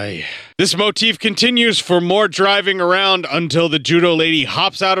 This motif continues for more driving around until the judo lady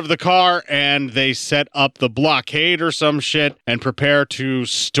hops out of the car and they set up the blockade or some shit and prepare to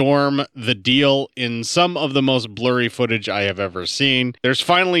storm the deal in some of the most blurry footage I have ever seen. There's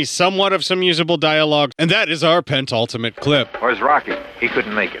finally somewhat of some usable dialogue, and that is our penultimate clip. Where's Rocky? He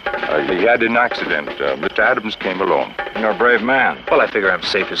couldn't make it. He had an accident. Mr. Adams came along. You're a brave man. Well, I figure I'm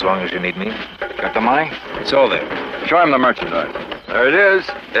safe as long as you need me. Got the money? It's all there. Show him the merchandise. There it is.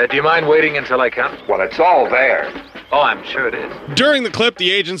 Do you mind waiting until I count? Well, it's all there. Oh, I'm sure it is. During the clip, the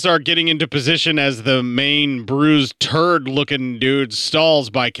agents are getting into position as the main bruised turd-looking dude stalls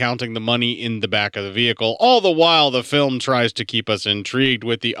by counting the money in the back of the vehicle. All the while, the film tries to keep us intrigued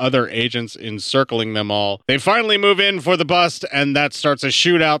with the other agents encircling them all. They finally move in for the bust, and that starts a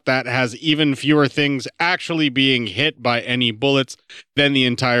shootout that has even fewer things actually being hit by any bullets than the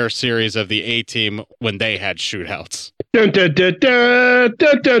entire series of the A-Team when they had shootouts. Dun, dun, dun, dun,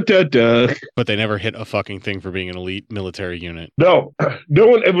 dun, dun, dun, dun. But they never hit a fucking thing for being an elite military unit. No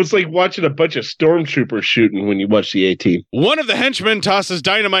one. It was like watching a bunch of stormtroopers shooting when you watch the A-Team. One of the henchmen tosses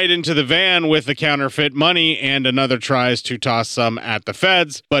dynamite into the van with the counterfeit money, and another tries to toss some at the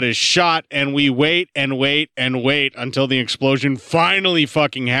feds, but is shot, and we wait and wait and wait until the explosion finally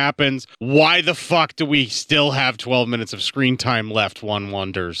fucking happens. Why the fuck do we still have 12 minutes of screen time left, one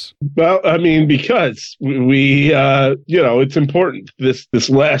wonders? Well, I mean, because we it's important. This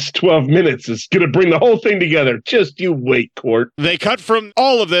last 12 minutes is going to bring the whole thing together. Just you wait, Court. They cut from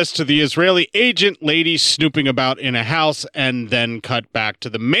all of this to the Israeli agent lady snooping about in a house, and then cut back to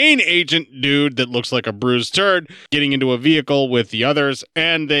the main agent dude that looks like a bruised turd getting into a vehicle with the others,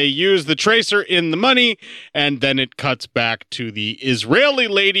 and they use the tracer in the money, and then it cuts back to the Israeli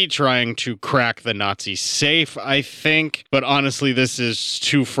lady trying to crack the Nazi safe, I think. But honestly, this is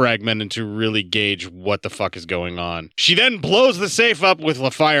too fragmented to really gauge what the fuck is going on. She then blows the safe up with a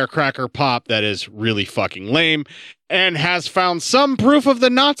firecracker pop that is really fucking lame, and has found some proof of the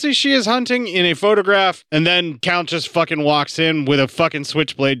Nazi she is hunting in a photograph, and then Count just fucking walks in with a fucking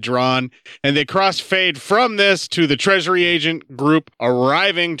switchblade drawn, and they crossfade from this to the Treasury agent group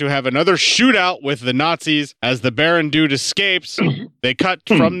arriving to have another shootout with the Nazis as the Baron dude escapes. They cut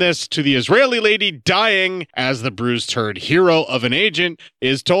from this to the Israeli lady dying as the bruised turd hero of an agent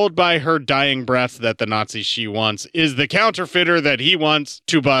is told by her dying breath that the Nazi she wants is the counterfeiter that he wants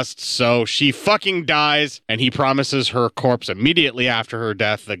to bust, so she fucking dies, and he promises her corpse immediately after her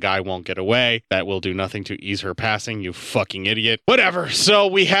death. The guy won't get away. That will do nothing to ease her passing, you fucking idiot. Whatever. So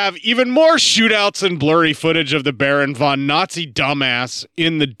we have even more shootouts and blurry footage of the Baron von Nazi dumbass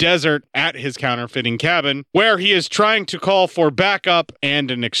in the desert at his counterfeiting cabin, where he is trying to call for backup and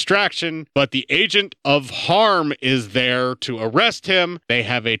an extraction, but the agent of harm is there to arrest him. They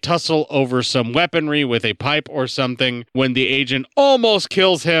have a tussle over some weaponry with a pipe or something. When the agent almost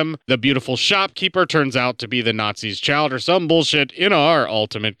kills him, the beautiful shopkeeper turns out to be the Nazi's child or some bullshit in our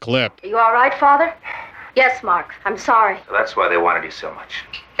ultimate clip. Are you all right, Father? Yes, Mark. I'm sorry. So that's why they wanted you so much.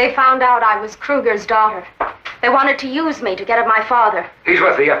 They found out I was Kruger's daughter. They wanted to use me to get at my father. He's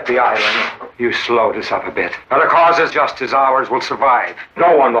with the FBI, Lenny. You slowed us up a bit. Other causes just as ours will survive.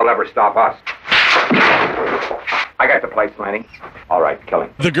 No one will ever stop us. I got the place, Lenny. All right, kill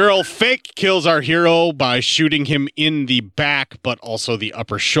him. The girl fake kills our hero by shooting him in the back, but also the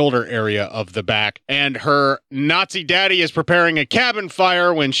upper shoulder area of the back. And her Nazi daddy is preparing a cabin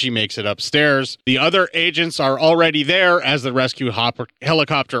fire when she makes it upstairs. The other agents are already there as the rescue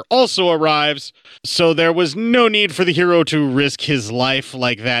helicopter also arrives. So there was no need for the hero to risk his life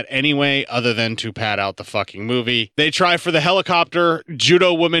like that anyway, other than to pad out the fucking movie. They try for the helicopter.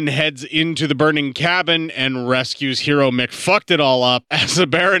 Judo woman heads into the burning cabin and rescues hero McFucked it all up as the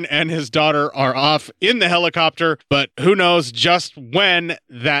Baron and his daughter are off in the helicopter. But who knows just when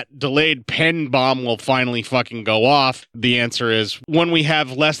that delayed pen bomb will finally fucking go off. The answer is when we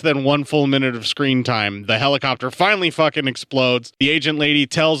have less than 1 full minute of screen time. The helicopter finally fucking explodes. The agent lady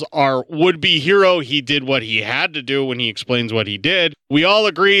tells our would-be hero he did what he had to do when he explains what he did. We all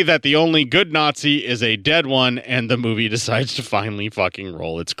agree that the only good Nazi is a dead one, and the movie decides to finally fucking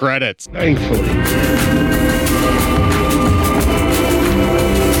roll its credits. Thankfully.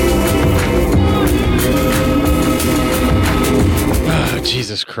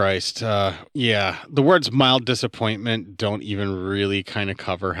 Jesus Christ. Yeah, the words mild disappointment don't even really kind of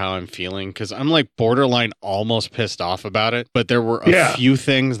cover how I'm feeling, because I'm like borderline almost pissed off about it, but there were a few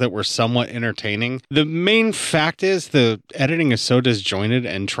things that were somewhat entertaining. The main fact is the editing is so disjointed,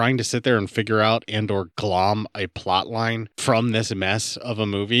 and trying to sit there and figure out and or glom a plot line from this mess of a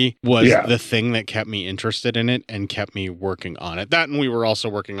movie was the thing that kept me interested in it and kept me working on it. That, and we were also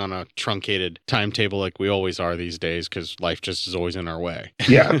working on a truncated timetable like we always are these days, because life just is always in our way.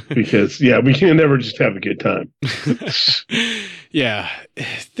 Yeah, because we can never just have a good time. Yeah,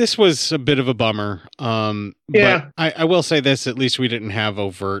 this was a bit of a bummer. But I will say this, at least we didn't have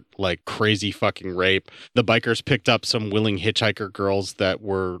overt, like, crazy fucking rape. The bikers picked up some willing hitchhiker girls that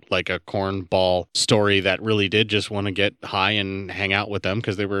were like a cornball story that really did just want to get high and hang out with them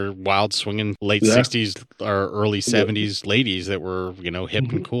because they were wild swinging late 60s or early 70s ladies that were,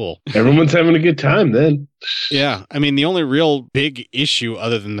 hip and cool. Everyone's having a good time then. Yeah, I mean, the only real big issue,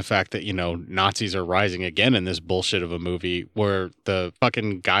 other than the fact that, Nazis are rising again in this bullshit of a movie where the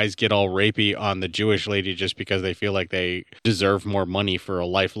fucking guys get all rapey on the Jewish lady just because they feel like they deserve more money for a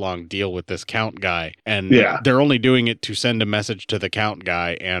lifelong deal with this Count guy. And they're only doing it to send a message to the Count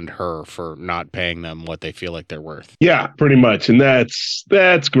guy and her for not paying them what they feel like they're worth. Yeah, pretty much. And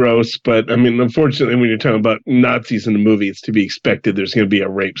that's gross. But I mean, unfortunately, when you're talking about Nazis in the movie, it's to be expected. There's going to be a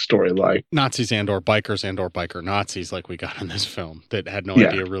rape storyline. Nazis and or bikers and or biker Nazis like we got in this film that had no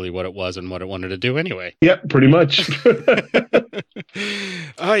idea really what it was and what it wanted to do anyway. Yep, pretty much.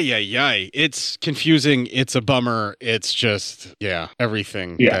 Ay. It's confusing. It's a bummer. It's just,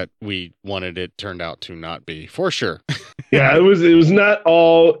 everything that we wanted it turned out to not be, for sure. Yeah, it was not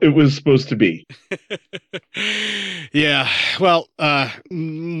all it was supposed to be. Yeah, well,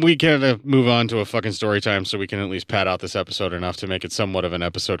 we gotta move on to a fucking story time so we can at least pad out this episode enough to make it somewhat of an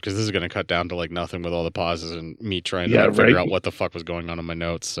episode, because this is going to cut down to like nothing with all the pauses and me trying to figure out what the fuck was going on in my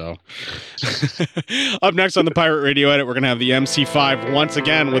notes. So up next on the Pirate Radio Edit, we're going to have the MC5 once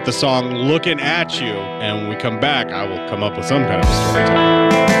again with the song Looking At You. And when we come back, I will come up with some kind of a story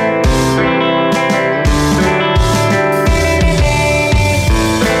time.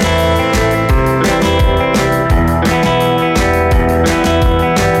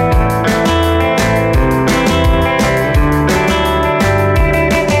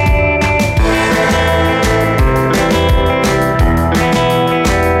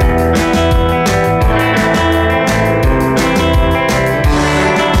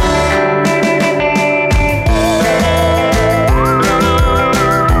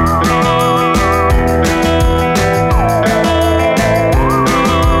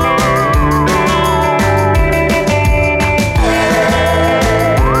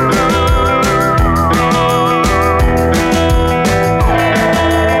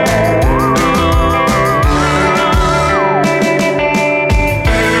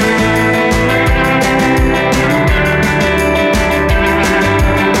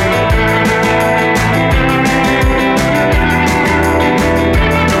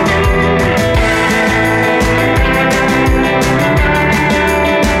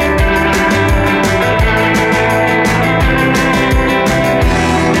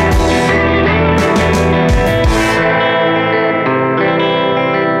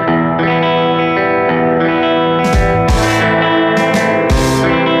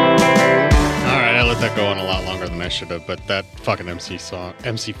 that going a lot longer than I should have, but that fucking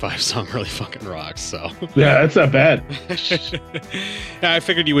MC5 song really fucking rocks, so. Yeah, that's not bad. Yeah, I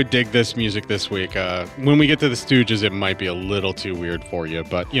figured you would dig this music this week. When we get to the Stooges, it might be a little too weird for you,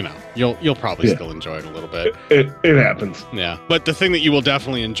 but, you know, you'll probably still enjoy it a little bit. It happens. Yeah, but the thing that you will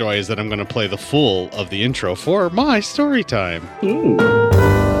definitely enjoy is that I'm going to play the full of the intro for my story time. Ooh.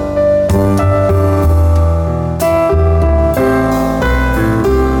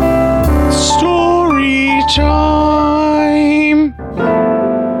 Story time!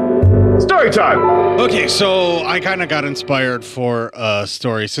 Story time! Okay, so I kind of got inspired for a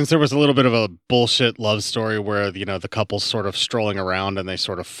story since there was a little bit of a bullshit love story where, you know, the couple's sort of strolling around and they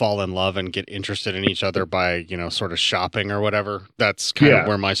sort of fall in love and get interested in each other by, you know, sort of shopping or whatever. That's kind of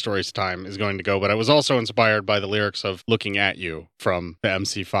where my story's time is going to go. But I was also inspired by the lyrics of Looking at You from the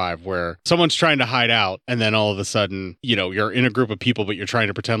MC5, where someone's trying to hide out and then all of a sudden, you know, you're in a group of people, but you're trying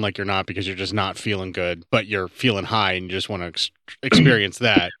to pretend like you're not because you're just not feeling good, but you're feeling high and you just want to experience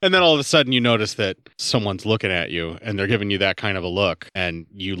that. And then all of a sudden you notice that someone's looking at you and they're giving you that kind of a look and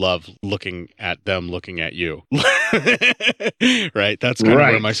you love looking at them looking at you. Right? That's kind of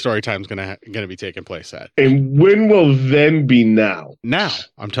where my story time's gonna be taking place at. And when will then be now? Now.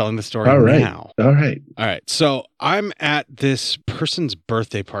 I'm telling the story now. All right. All right. So I'm at this person's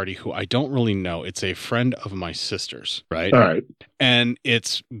birthday party who I don't really know. It's a friend of my sister's, right? All right. And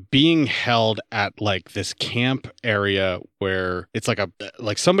it's being held at like this camp area where it's like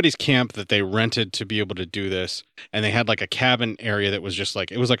somebody's camp that they rented to be able to do this. And they had like a cabin area that was just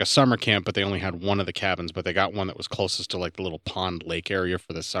like, it was like a summer camp, but they only had one of the cabins, but they got one that was closest to like the little pond lake area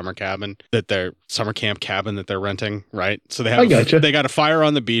for the summer cabin that their summer camp cabin that they're renting. Right. So they have, they got a fire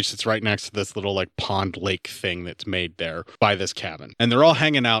on the beach that's right next to this little like pond lake thing that's made there by this cabin. And they're all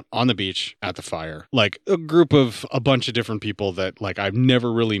hanging out on the beach at the fire, like a group of a bunch of different people that like I've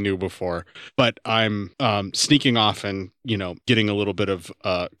never really knew before, but I'm sneaking off and, you know, getting a little bit of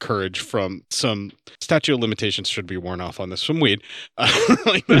courage from some statute of limitations should be worn off on this from weed,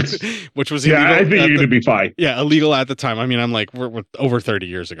 like which was illegal. Yeah, I think you're going to be fine. Yeah, illegal at the time. I mean, I'm like, we're over 30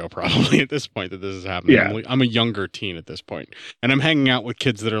 years ago probably at this point that this is happening. Yeah. I'm a younger teen at this point, and I'm hanging out with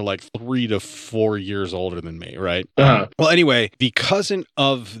kids that are like 3 to 4 years older than me, right? Well, anyway, the cousin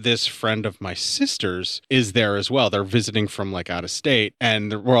of this friend of my sister's is there as well. They're visiting from like out of state,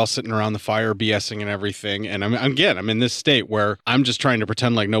 and we're all sitting around the fire BSing and everything, and I'm in this state where I'm just trying to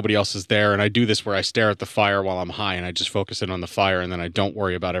pretend like nobody else is there, and I do this where I stare at the fire while I'm high and I just focus in on the fire, and then I don't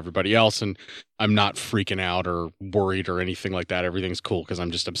worry about everybody else, and I'm not freaking out or worried or anything like that. Everything's cool because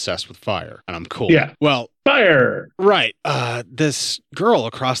I'm just obsessed with fire and I'm cool. Yeah. Well, fire. Right. This girl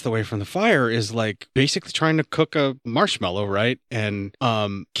across the way from the fire is like basically trying to cook a marshmallow, right? And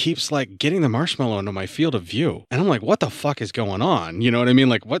keeps like getting the marshmallow into my field of view. And I'm like, what the fuck is going on? You know what I mean?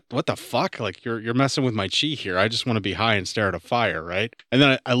 Like, what the fuck? Like you're messing with my chi here. I just want to be high and stare at a fire, right? And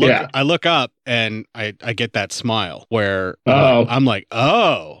then I look up and I get that smile where I'm like,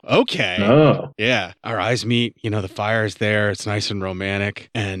 oh, okay. Oh. Yeah. Our eyes meet, you know, the fire's there. It's nice and romantic.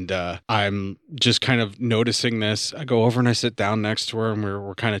 And I'm just kind of noticing this. I go over and I sit down next to her and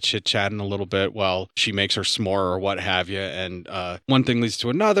we're kind of chit-chatting a little bit while she makes her s'more or what have you. And one thing leads to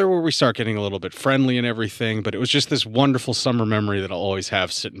another where we start getting a little bit friendly and everything. But it was just this wonderful summer memory that I'll always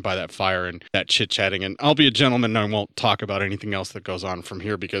have sitting by that fire and that chit-chatting. And I'll be a gentleman and I won't talk about anything else that goes on from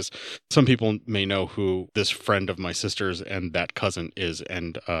here because some people may know who this friend of my sister's and that cousin is.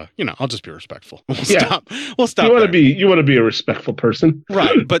 And, you know, I'll just be respectful. We'll stop. You want to be a respectful person.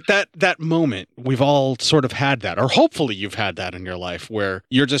 Right. But that moment, we've all sort of had that, or hopefully you've had that in your life where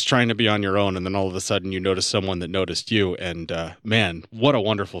you're just trying to be on your own and then all of a sudden you notice someone that noticed you and man, what a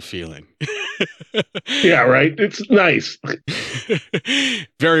wonderful feeling. Yeah, right. It's nice.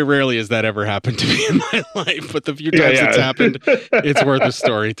 Very rarely has that ever happened to me in my life, but the few times it's happened, it's worth a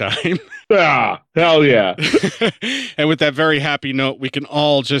story time. Ah, hell yeah. And with that very happy note, we can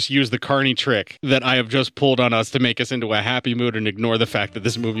all just use the Carney trick that I have just pulled on us to make us into a happy mood and ignore the fact that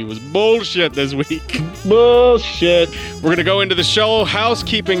this movie was bullshit this week. Bullshit. We're going to go into the show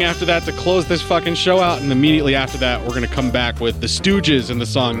housekeeping after that to close this fucking show out. And immediately after that, we're going to come back with the Stooges and the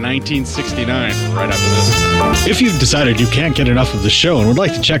song 1969 right after this. If you've decided you can't get enough of the show and would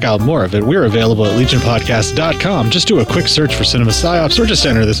like to check out more of it, we're available at legionpodcast.com. Just do a quick search for Cinema Psyops or just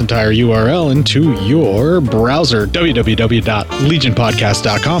enter this entire URL into your browser,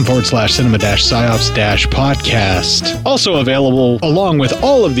 www.legionpodcast.com/cinema-psyops-podcast. Also available along with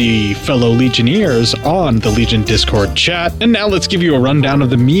all of the fellow Legionnaires on the Legion Discord chat. And now let's give you a rundown of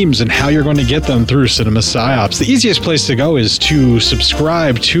the memes and how you're going to get them through Cinema Psyops. The easiest place to go is to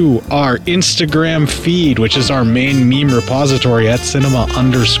subscribe to our Instagram Instagram feed, which is our main meme repository at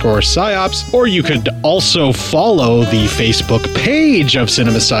cinema_psyops. Or you could also follow the Facebook page of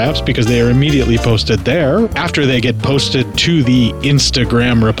Cinema Psyops because they are immediately posted there after they get posted to the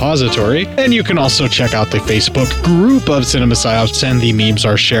Instagram repository. And you can also check out the Facebook group of Cinema Psyops, and the memes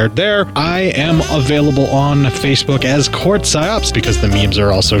are shared there. I am available on Facebook as Court Psyops because the memes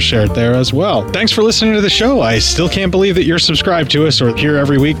are also shared there as well. Thanks for listening to the show. I still can't believe that you're subscribed to us or here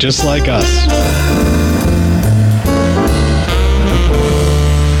every week just like us.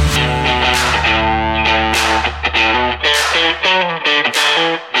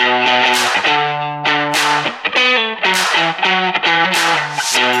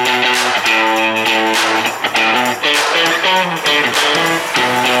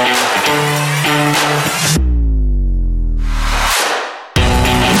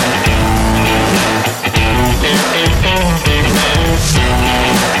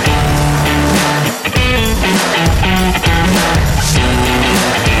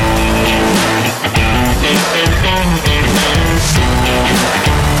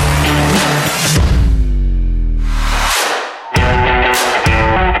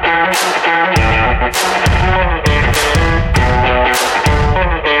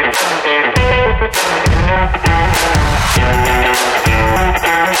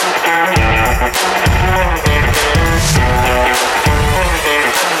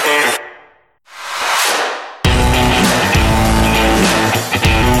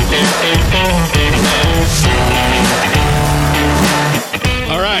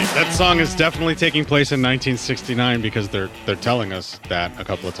 Is definitely taking place in 1969 because they're telling us that a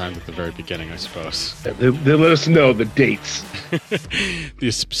couple of times at the very beginning, I suppose. They let us know the dates.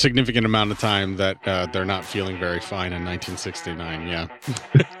 The significant amount of time that they're not feeling very fine in 1969, yeah.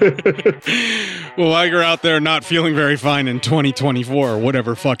 Well, while you're out there not feeling very fine in 2024 or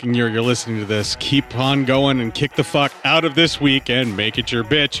whatever fucking year you're listening to this, keep on going and kick the fuck out of this week and make it your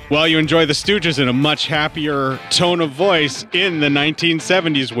bitch while you enjoy the Stooges in a much happier tone of voice in the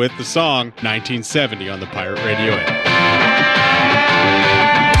 1970s with the song 1970 on the Pirate Radio Edit.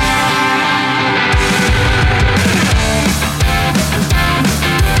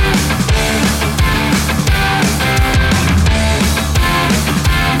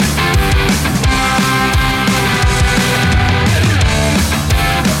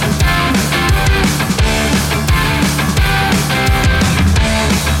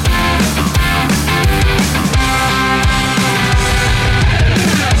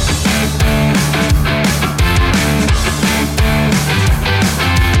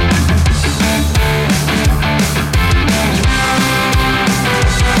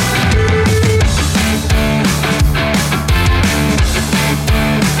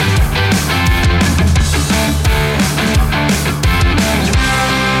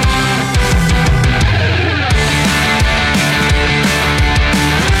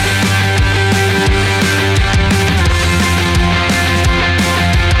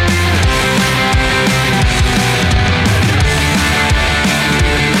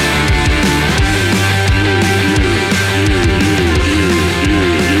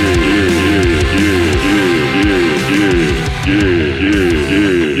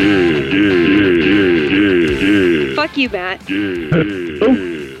 Fuck you, Matt. Oh,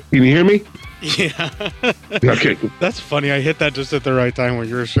 can you hear me? Yeah. Okay. That's funny. I hit that just at the right time when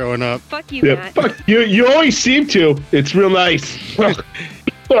you were showing up. Fuck you, Matt. Fuck you. You always seem to. It's real nice.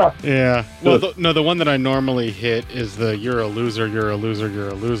 Yeah. Well, the one that I normally hit is the "you're a loser, you're a loser, you're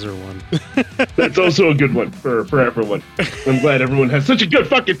a loser" one. That's also a good one for everyone. I'm glad everyone has such a good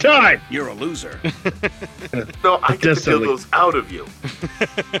fucking time. You're a loser. No, I get the dildos out of you.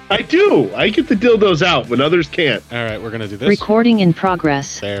 I do. I get the dildos out when others can't. All right, we're going to do this. Recording in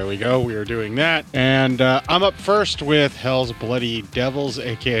progress. There we go. We are doing that. And I'm up first with Hell's Bloody Devils,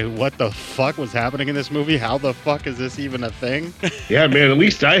 a.k.a. what the fuck was happening in this movie? How the fuck is this even a thing? Yeah, man, at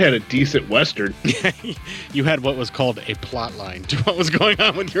least I had a decent Western. You had what was called a plot line to what was going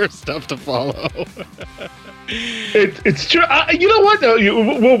on with your stuff to follow. It's true. You know what? No,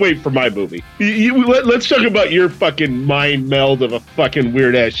 we'll wait for my movie. Let's talk about your fucking mind meld of a fucking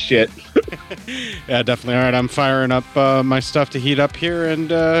weird ass shit. Yeah, definitely. All right, I'm firing up my stuff to heat up here,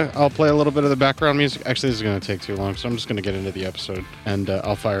 and I'll play a little bit of the background music. Actually, this is going to take too long, so I'm just going to get into the episode, and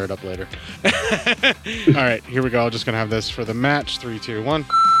I'll fire it up later. All right, here we go. I'm just going to have this for the match. 3, 2, 1.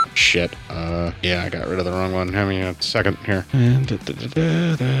 Shit. Yeah, I got rid of the wrong one. Have me a second here.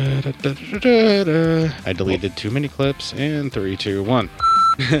 I deleted too many clips, and 3, 2, 1.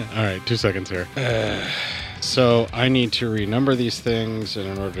 All right, 2 seconds here. So I need to renumber these things, and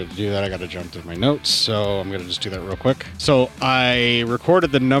in order to do that, I got to jump to my notes. So I'm going to just do that real quick. So I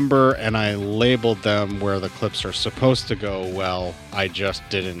recorded the number and I labeled them where the clips are supposed to go. Well, I just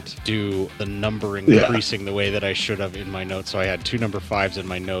didn't do the numbering increasing the way that I should have in my notes. So I had 2 number 5s in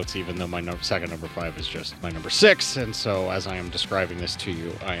my notes, even though my second number 5 is just my number 6. And so as I am describing this to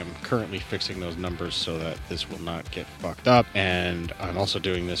you, I am currently fixing those numbers so that this will not get fucked up. And I'm also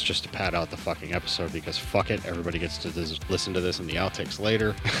doing this just to pad out the fucking episode because fuck it, everybody gets to listen to this in the outtakes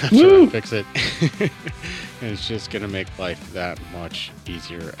later after I fix it. And it's just going to make life that much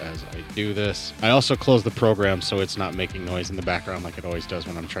easier as I do this. I also close the program so it's not making noise in the background like it always does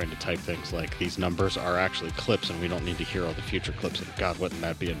when I'm trying to type things like these numbers are actually clips and we don't need to hear all the future clips. And God, wouldn't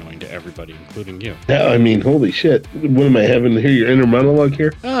that be annoying to everybody, including you? Yeah, I mean, holy shit. What am I having to hear your inner monologue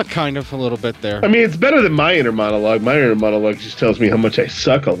here? Kind of a little bit there. I mean, it's better than my inner monologue. My inner monologue just tells me how much I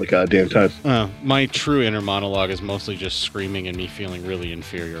suck all the goddamn time. My true inner monologue is mostly just screaming and me feeling really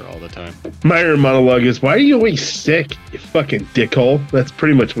inferior all the time. My inner monologue is, why are you always sick, you fucking dickhole? That's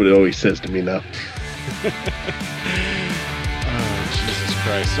pretty much what it always says to me now. Oh, Jesus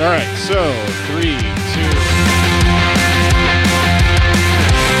Christ. All right, so 3, 2...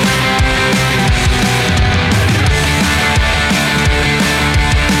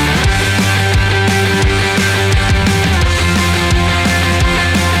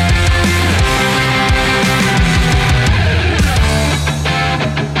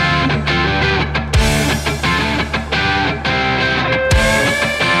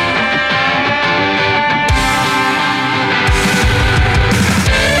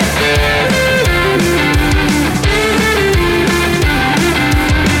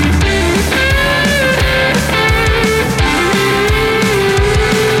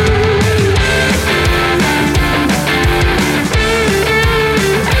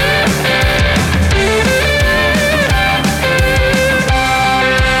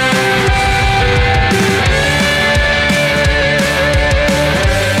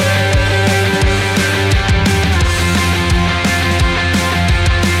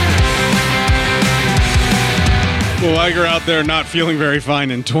 While you're out there not feeling very fine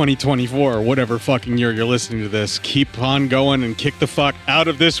in 2024 or whatever fucking year you're listening to this, keep on going and kick the fuck out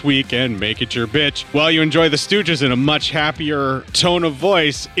of this week and make it your bitch while you enjoy the Stooges in a much happier tone of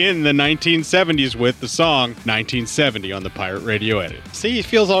voice in the 1970s with the song 1970 on the Pirate Radio Edit. See, he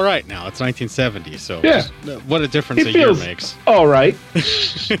feels all right now. It's 1970, so yeah. What a difference a year makes. All right.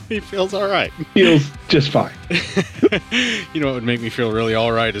 He feels all right. Feels just fine. You know what would make me feel really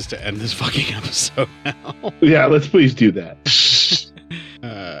all right is to end this fucking episode now. Yeah, let's please do that.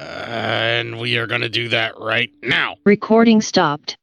 And we are going to do that right now. Recording stopped.